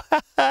go.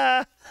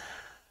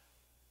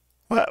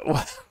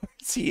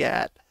 Where's he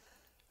at?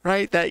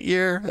 Right, that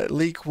year at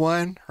League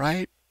One,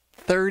 right?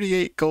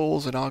 38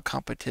 goals in all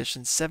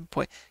competitions, 7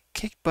 point.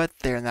 Kicked butt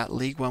there in that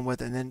League One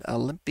with, and then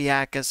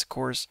Olympiacos, of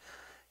course,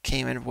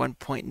 came in at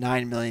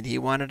 1.9 million. He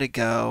wanted to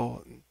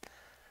go.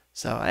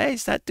 So, hey,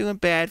 he's not doing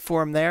bad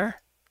for him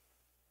there.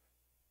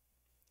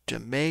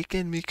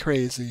 Jamaican me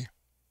crazy.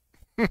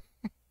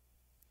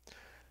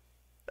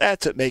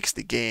 That's what makes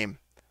the game.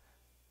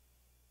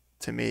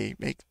 To me,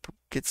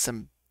 get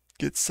some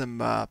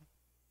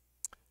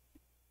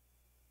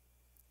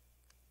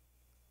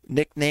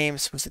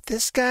nicknames. Was it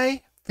this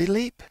guy?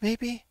 Philippe,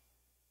 maybe?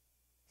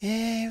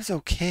 Yeah, he was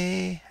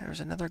okay. There was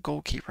another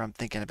goalkeeper I'm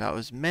thinking about. It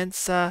was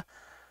Mensah. I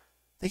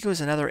think it was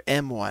another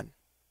M1.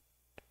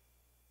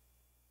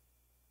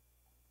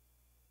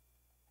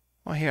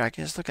 Well, here, I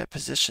can just look at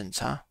positions,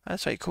 huh?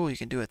 That's right, cool. You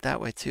can do it that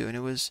way, too. And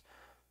it was,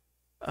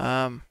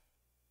 Mensah.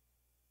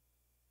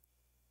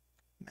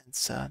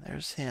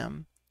 There's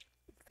him.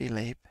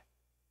 Philippe.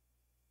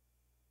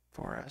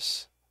 For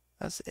us.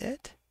 That's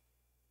it?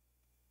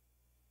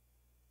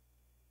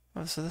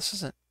 Oh, so this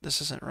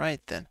isn't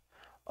right then.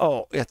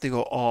 Oh, you have to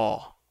go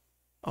all.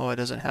 Oh, it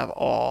doesn't have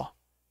all.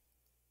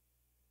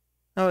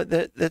 No,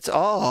 that's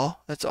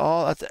all. That's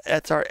all.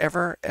 That's our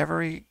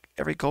every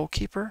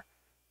goalkeeper.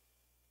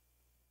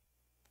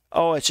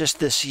 Oh, it's just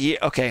this year.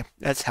 Okay,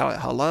 that's how it.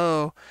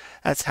 Hello,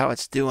 that's how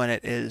it's doing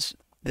it. Is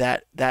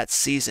that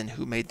season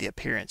who made the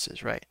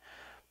appearances, right?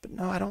 But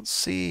no, I don't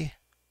see.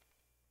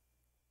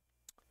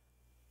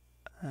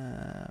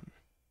 Um,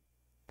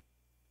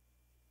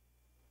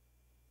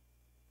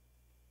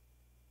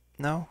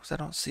 no, 'cause I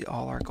don't see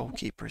all our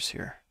goalkeepers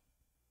here.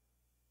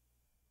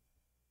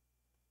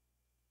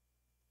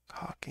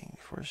 Hawking,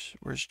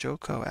 where's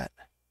Joko at?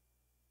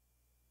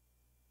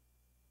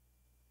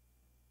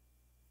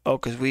 Oh,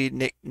 'cause we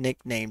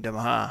nicknamed him,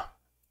 huh?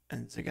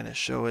 And is it gonna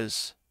show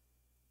his?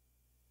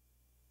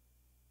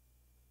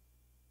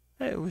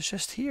 Hey, it was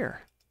just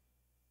here.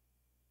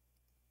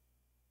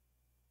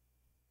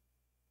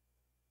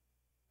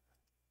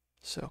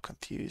 So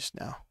confused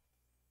now.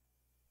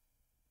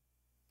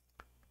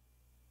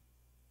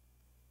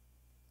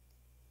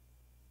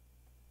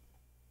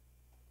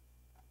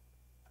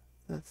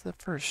 That's the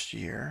first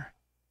year.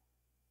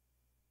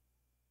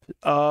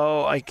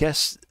 Oh, I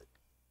guess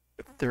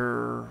if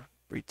they're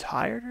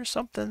retired or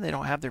something, they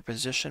don't have their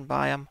position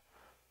by them.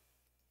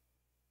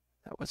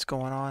 Is that what's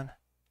going on?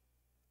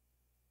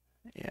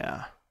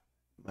 Yeah,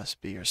 must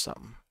be or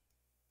something.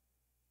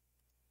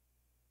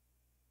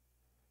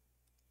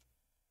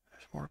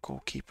 There's more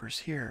goalkeepers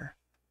here.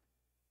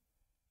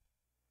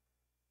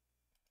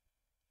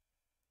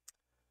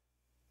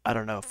 I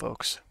don't know,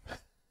 folks.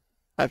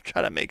 I'm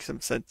trying to make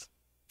some sense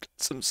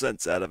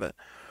out of it.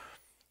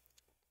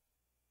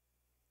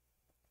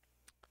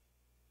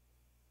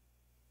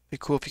 Be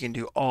cool if you can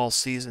do all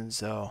seasons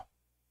though.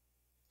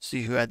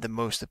 See who had the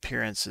most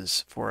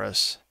appearances for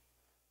us.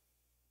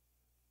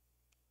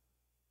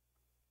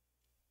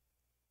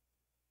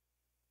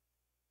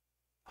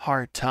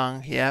 Hard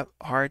Tongue, yep.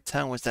 Hard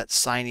Tongue was that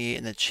signee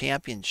in the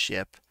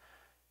championship.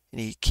 And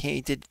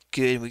he did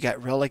good. We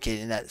got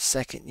relegated in that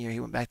second year. He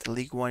went back to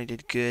League One. He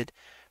did good.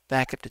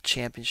 Back up to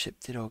championship,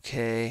 did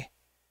okay.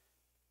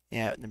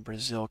 Yeah, and then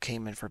Brazil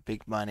came in for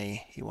big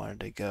money. He wanted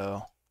to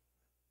go.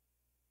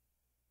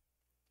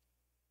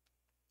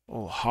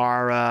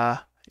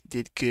 O'Hara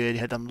did good.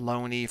 Had them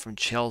loanee from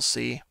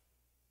Chelsea.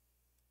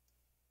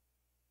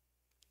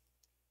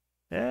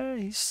 Yeah,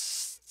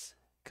 he's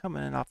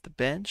coming in off the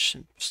bench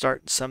and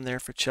starting some there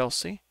for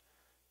Chelsea.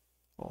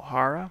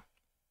 O'Hara.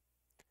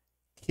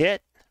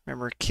 Kit.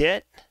 Remember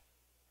Kit?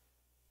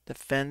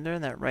 Defender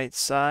on that right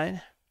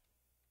side.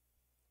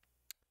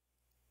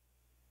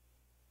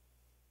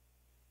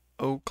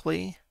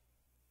 Oakley.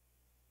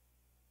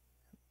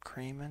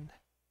 Creeman.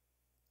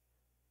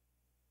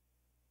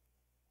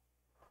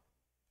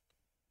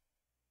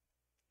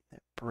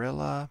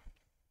 Brilla.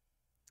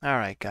 All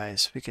right,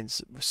 guys, we can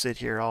sit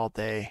here all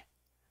day.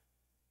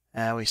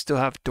 We still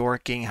have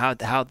Dorking.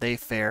 How'd they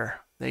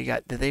fare?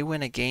 Did they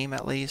win a game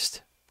at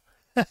least?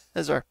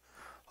 As our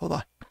hold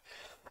on.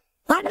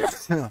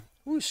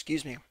 Ooh,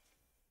 excuse me.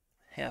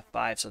 Half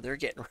five, so they're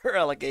getting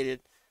relegated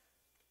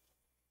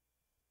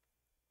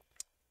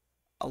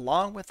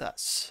along with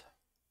us.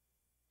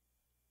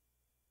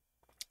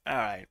 All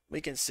right,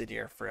 we can sit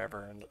here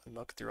forever and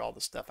look through all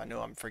the stuff. I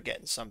know I'm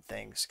forgetting some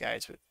things,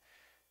 guys, but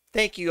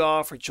thank you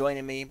all for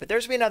joining me. But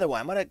there's be another one.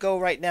 I'm gonna go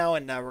right now,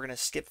 and we're gonna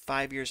skip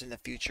 5 years in the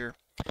future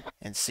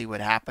and see what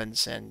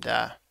happens, and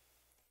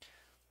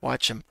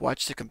watch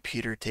the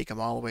computer take them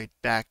all the way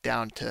back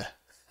down to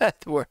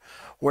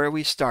where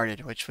we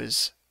started, which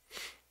was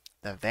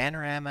the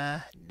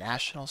Vanarama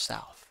National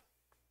South.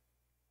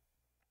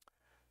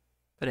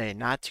 But hey,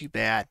 not too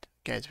bad,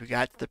 guys. We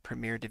got to the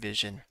Premier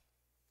Division,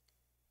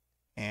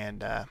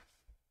 and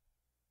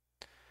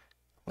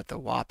with a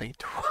whopping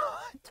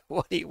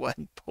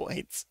 21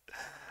 points.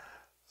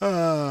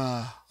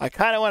 I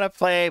kind of want to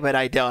play, but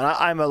I don't.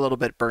 I'm a little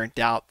bit burnt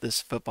out, this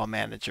Football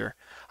Manager.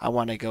 I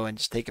want to go and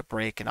just take a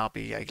break, and I'll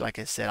be, like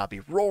I said, I'll be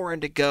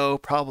roaring to go.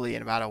 Probably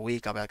in about a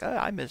week, I'll be like, oh,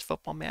 I miss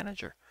Football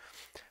Manager.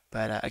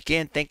 But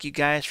again, thank you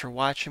guys for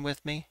watching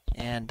with me,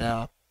 and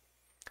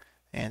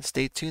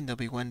stay tuned. There'll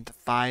be 1 to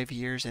 5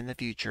 years in the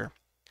future.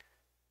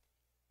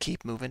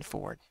 Keep moving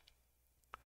forward.